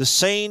the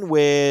scene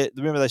where,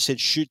 remember they said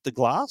shoot the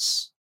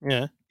glass?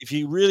 Yeah. If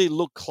you really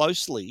look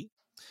closely,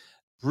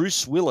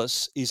 Bruce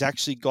Willis is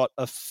actually got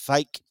a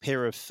fake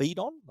pair of feet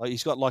on. Like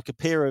he's got like a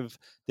pair of,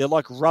 they're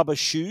like rubber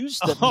shoes.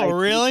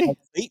 Really?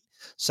 Feet.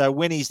 So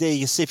when he's there,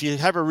 you see, if you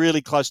have a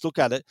really close look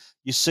at it,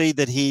 you see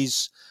that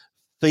his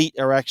feet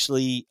are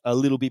actually a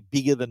little bit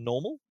bigger than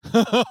normal.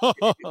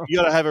 You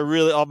got to have a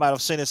really, mate,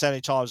 I've seen it so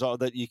many times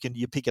that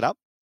you pick it up.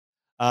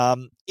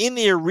 In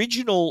the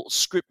original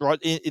script, right,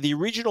 in the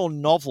original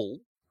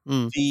novel,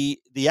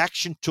 the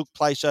action took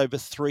place over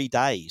 3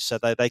 days, so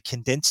they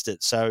condensed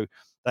it. So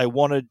they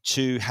wanted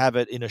to have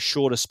it in a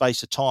shorter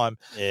space of time.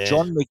 Yeah.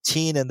 John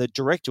McTiernan, the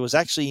director, was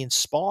actually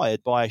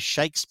inspired by a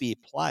Shakespeare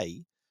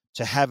play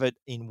to have it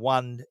in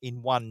one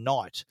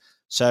night.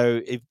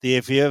 So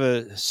if you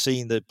ever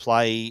seen the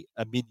play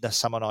A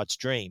Midsummer Night's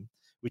Dream,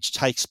 which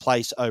takes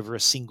place over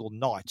a single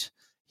night,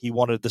 he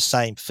wanted the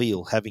same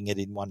feel, having it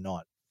in one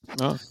night.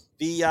 Oh.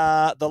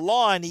 The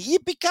line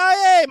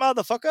 "Yippee-ki-yay,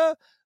 motherfucker,"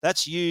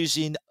 that's used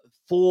in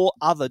 4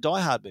 other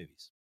Die Hard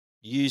movies.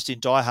 Used in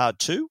Die Hard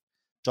 2,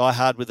 Die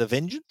Hard with a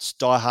Vengeance,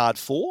 Die Hard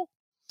 4,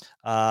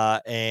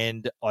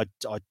 and I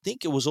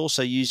think it was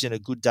also used in A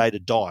Good Day to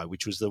Die,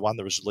 which was the one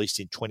that was released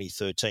in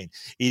 2013.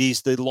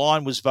 The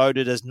line was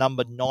voted as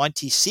number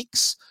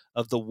 96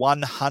 of the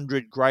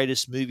 100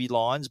 greatest movie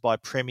lines by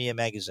Premiere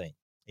Magazine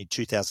in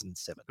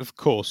 2007. Of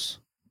course.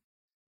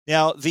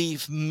 Now, the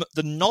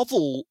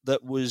novel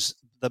that was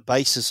the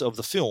basis of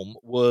the film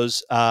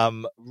was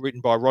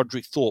written by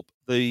Roderick Thorpe.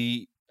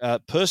 The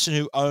person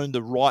who owned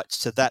the rights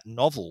to that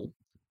novel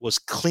was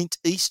Clint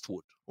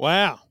Eastwood.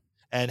 Wow.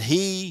 And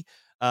he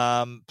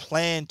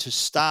planned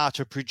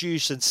to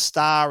produce and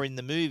star in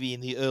the movie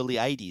in the early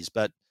 80s,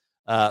 but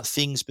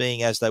things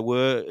being as they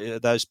were,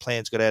 those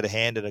plans got out of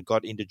hand and it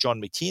got into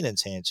John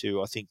McTiernan's hands,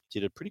 who I think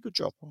did a pretty good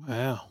job.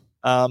 Wow.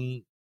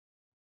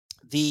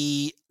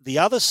 The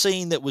other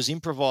scene that was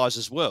improvised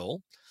as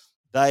well,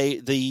 so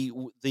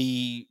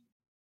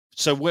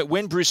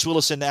when Bruce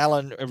Willis and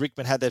Alan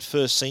Rickman had that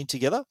first scene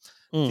together,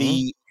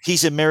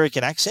 his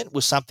American accent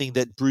was something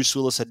that Bruce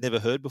Willis had never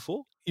heard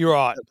before. You're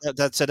right.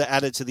 That sort of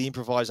added to the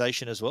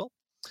improvisation as well.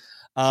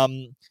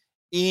 And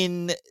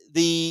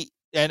I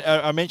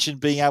mentioned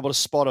being able to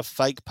spot a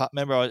fake.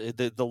 Remember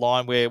the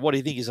line where, what do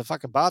you think? He's a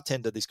fucking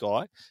bartender, this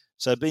guy.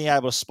 So being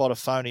able to spot a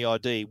phony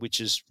ID,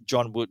 which is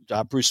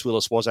Bruce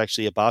Willis was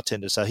actually a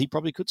bartender, so he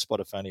probably could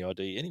spot a phony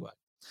ID anyway.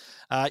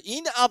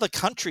 In other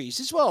countries,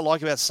 this is what I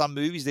like about some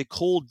movies. They're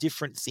called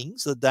different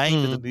things. The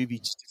name of the movie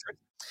is different.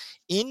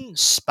 In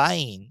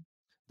Spain,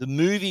 the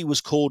movie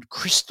was called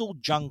Crystal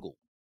Jungle.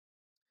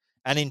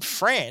 And in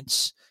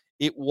France,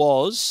 it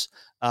was,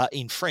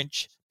 in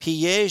French,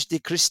 Piège de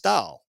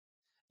Cristal.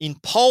 In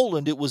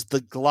Poland, it was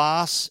The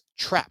Glass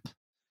Trap.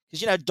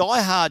 Because,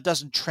 Die Hard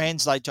doesn't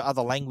translate to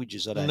other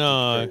languages, I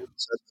don't think.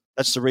 So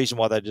that's the reason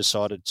why they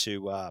decided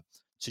to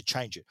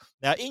change it.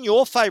 Now, in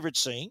your favourite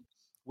scene,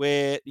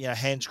 where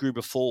Hans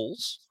Gruber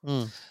falls,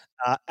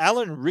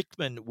 Alan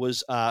Rickman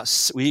was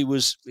he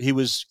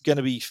was going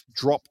to be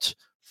dropped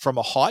from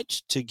a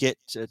height to get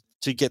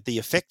the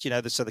effect,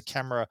 so the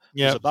camera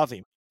was above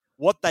him.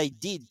 What they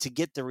did to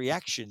get the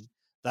reaction,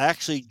 they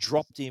actually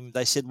dropped him.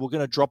 They said, "We're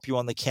going to drop you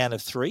on the count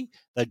of 3."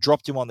 They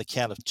dropped him on the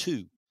count of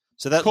 2.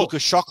 So that look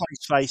of shock on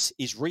his face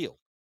is real.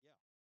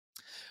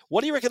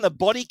 What do you reckon the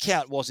body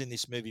count was in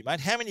this movie, mate?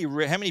 How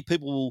many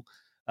people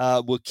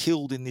were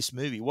killed in this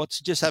movie?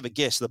 Just have a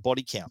guess, the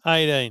body count.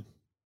 18.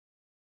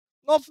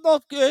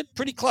 Not good.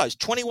 Pretty close.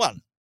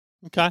 21.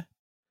 Okay.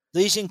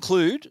 These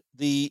include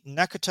the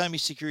Nakatomi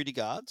security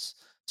guards,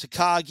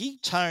 Takagi,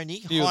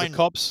 Tony, Heinrich,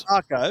 cops,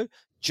 Marco,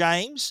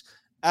 James,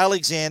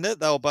 Alexander.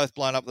 They were both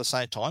blown up at the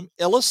same time.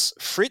 Ellis,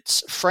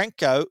 Fritz,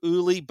 Franco,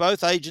 Uli,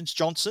 both agents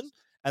Johnson,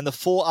 and the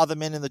 4 other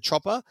men in the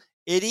chopper,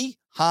 Eddie,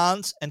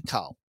 Hans, and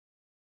Carl.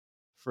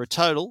 for a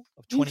total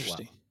of 21.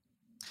 Interesting.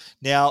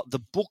 Now, the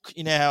book,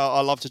 you know how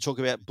I love to talk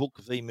about book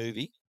v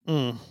movie?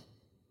 Mm.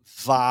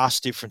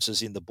 Vast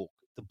differences in the book.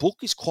 The book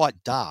is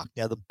quite dark.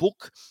 Now,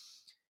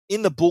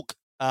 in the book,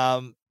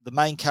 the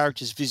main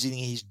character is visiting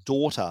his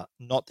daughter,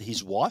 not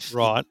his wife.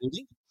 Right. In the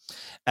building.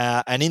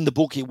 And in the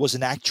book, it was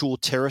an actual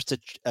terrorist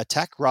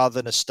attack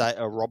rather than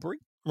a robbery.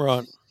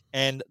 Right.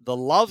 And the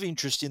love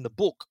interest in the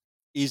book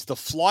is the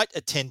flight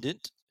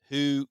attendant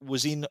who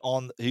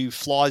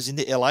flies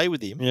into LA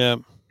with him. Yeah.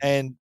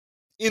 And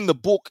in the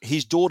book,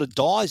 his daughter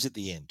dies at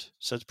the end.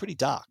 So it's pretty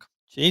dark.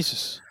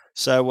 Jesus.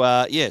 So,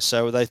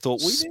 so they thought...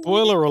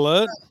 Spoiler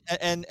alert.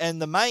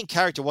 And the main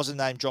character wasn't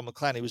named John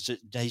McClane.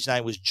 His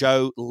name was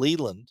Joe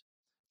Leland.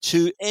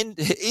 In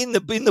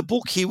the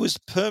book, he was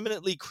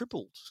permanently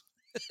crippled.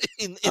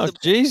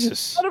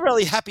 Jesus. Not a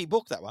really happy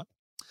book, that one.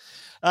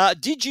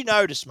 Did you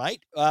notice,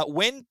 mate,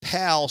 when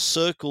Powell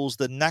circles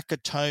the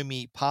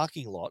Nakatomi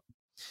parking lot,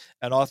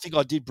 and I think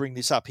I did bring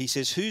this up, he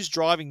says, who's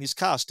driving this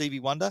car? Stevie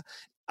Wonder.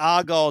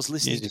 Argyle's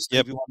listening to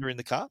Stevie Wonder in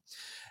the car.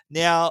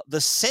 Now, the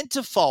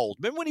centerfold,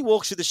 remember when he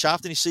walks through the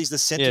shaft and he sees the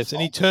centerfold? Yes,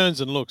 and he turns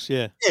and looks,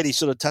 yeah. Yeah, and he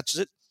sort of touches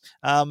it.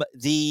 That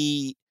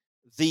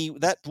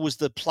was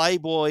the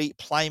Playboy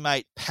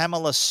playmate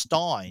Pamela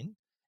Stein.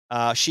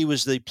 She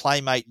was the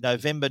playmate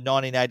November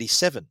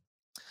 1987.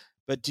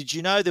 But did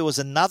you know there was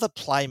another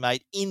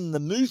playmate in the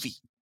movie?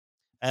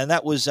 And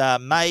that was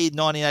May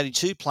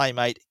 1982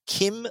 playmate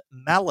Kim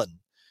Mallon.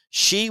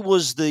 She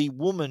was the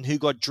woman who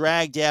got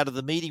dragged out of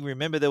the meeting.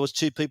 Remember, there was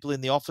two people in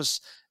the office,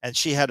 and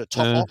she had a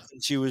top off,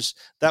 and she was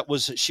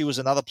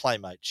another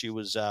playmate. She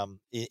was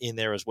in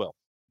there as well.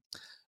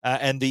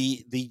 And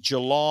the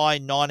July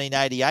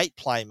 1988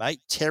 playmate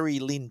Terry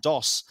Lynn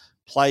Doss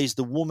plays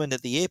the woman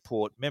at the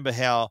airport. Remember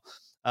how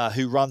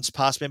who runs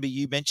past? Remember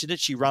you mentioned it.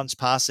 She runs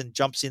past and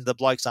jumps in the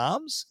bloke's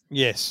arms.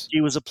 Yes,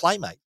 she was a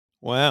playmate.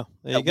 Wow,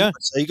 there you go.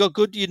 So you got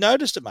good. You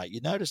noticed it, mate. You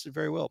noticed it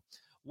very well.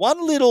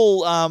 One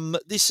little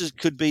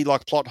could be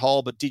like plot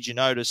hole, but did you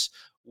notice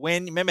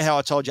remember how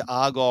I told you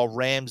Argyle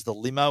rams the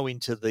limo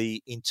into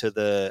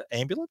the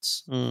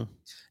ambulance? Mm.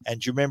 And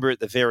do you remember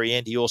at the very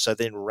end he also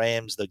then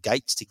rams the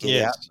gates to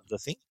get out of the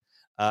thing?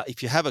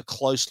 If you have a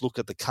close look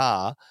at the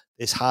car,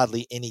 there's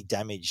hardly any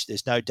damage.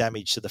 There's no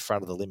damage to the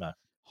front of the limo.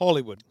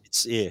 Hollywood.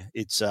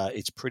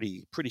 It's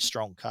pretty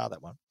strong car,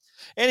 that one.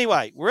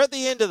 Anyway, we're at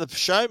the end of the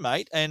show,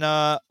 mate, and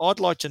I'd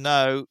like to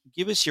know,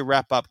 give us your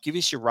wrap-up, give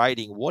us your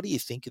rating. What do you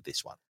think of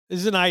this one?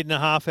 This is an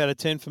 8.5 out of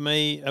 10 for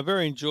me. A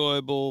very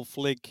enjoyable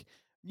flick.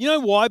 You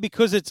know why?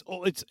 Because it's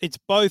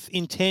both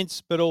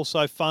intense but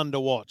also fun to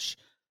watch.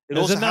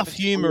 There's enough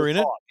humour in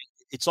it.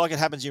 It's like it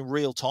happens in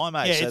real time,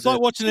 eh? Yeah, so it's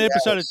like watching an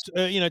episode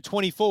of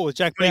 24 with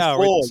Jack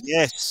Bauer.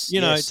 Yes.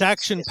 It's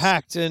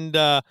action-packed and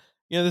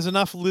there's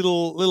enough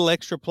little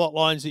extra plot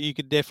lines that you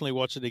could definitely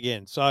watch it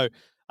again. So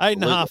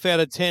 8.5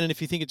 out of 10, and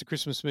if you think it's a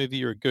Christmas movie,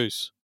 you're a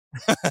goose.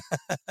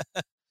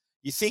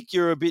 You think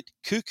you're a bit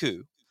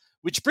cuckoo,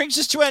 which brings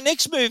us to our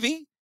next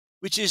movie,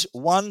 which is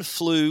One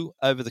Flew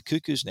Over the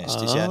Cuckoo's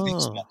Nest. Is our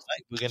next one,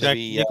 mate. We're going to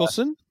be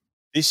Nicholson.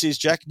 This is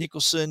Jack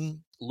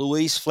Nicholson,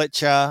 Louise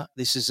Fletcher.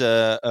 This is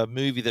a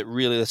movie that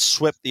really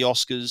swept the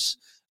Oscars.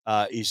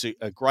 Is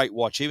a great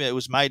watch. Even it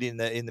was made in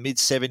the mid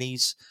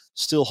 '70s,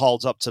 still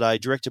holds up today.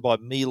 Directed by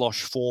Milos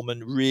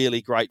Forman,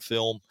 really great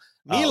film.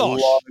 Milos,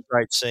 a lot of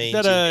great scenes.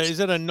 Is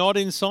that a nod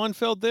in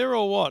Seinfeld there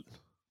or what?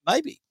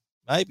 Maybe.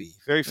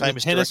 Very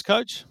famous tennis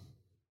coach.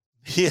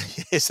 Yeah,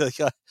 yes,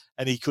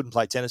 and he couldn't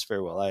play tennis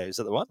very well. Is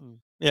that the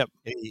one? Yep.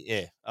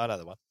 Yeah, I know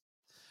the one.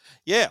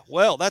 Yeah,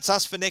 well, that's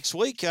us for next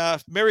week.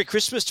 Merry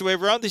Christmas to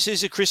everyone. This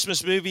is a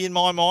Christmas movie in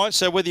my mind.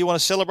 So whether you want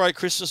to celebrate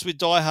Christmas with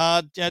Die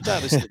Hard, don't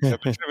listen to Trevor.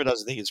 Trevor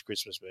doesn't think it's a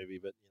Christmas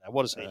movie, but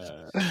what does he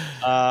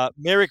know?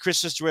 Merry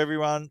Christmas to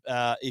everyone.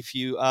 If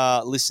you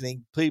are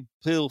listening,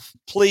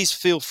 please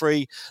feel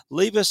free.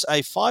 Leave us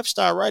a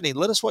 5-star rating.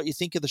 Let us what you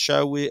think of the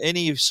show.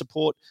 Any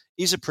support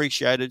is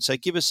appreciated. So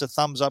give us a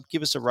thumbs up,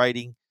 give us a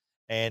rating.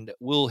 And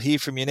we'll hear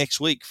from you next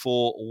week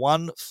for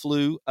One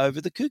Flew Over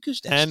the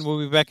Cuckoo's Nest. And we'll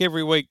be back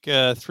every week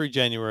through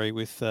January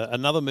with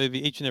another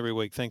movie each and every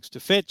week, thanks to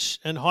Fetch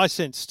and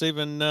Hisense.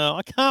 Stephen,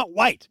 I can't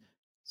wait.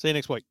 See you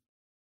next week.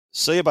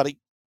 See you, buddy.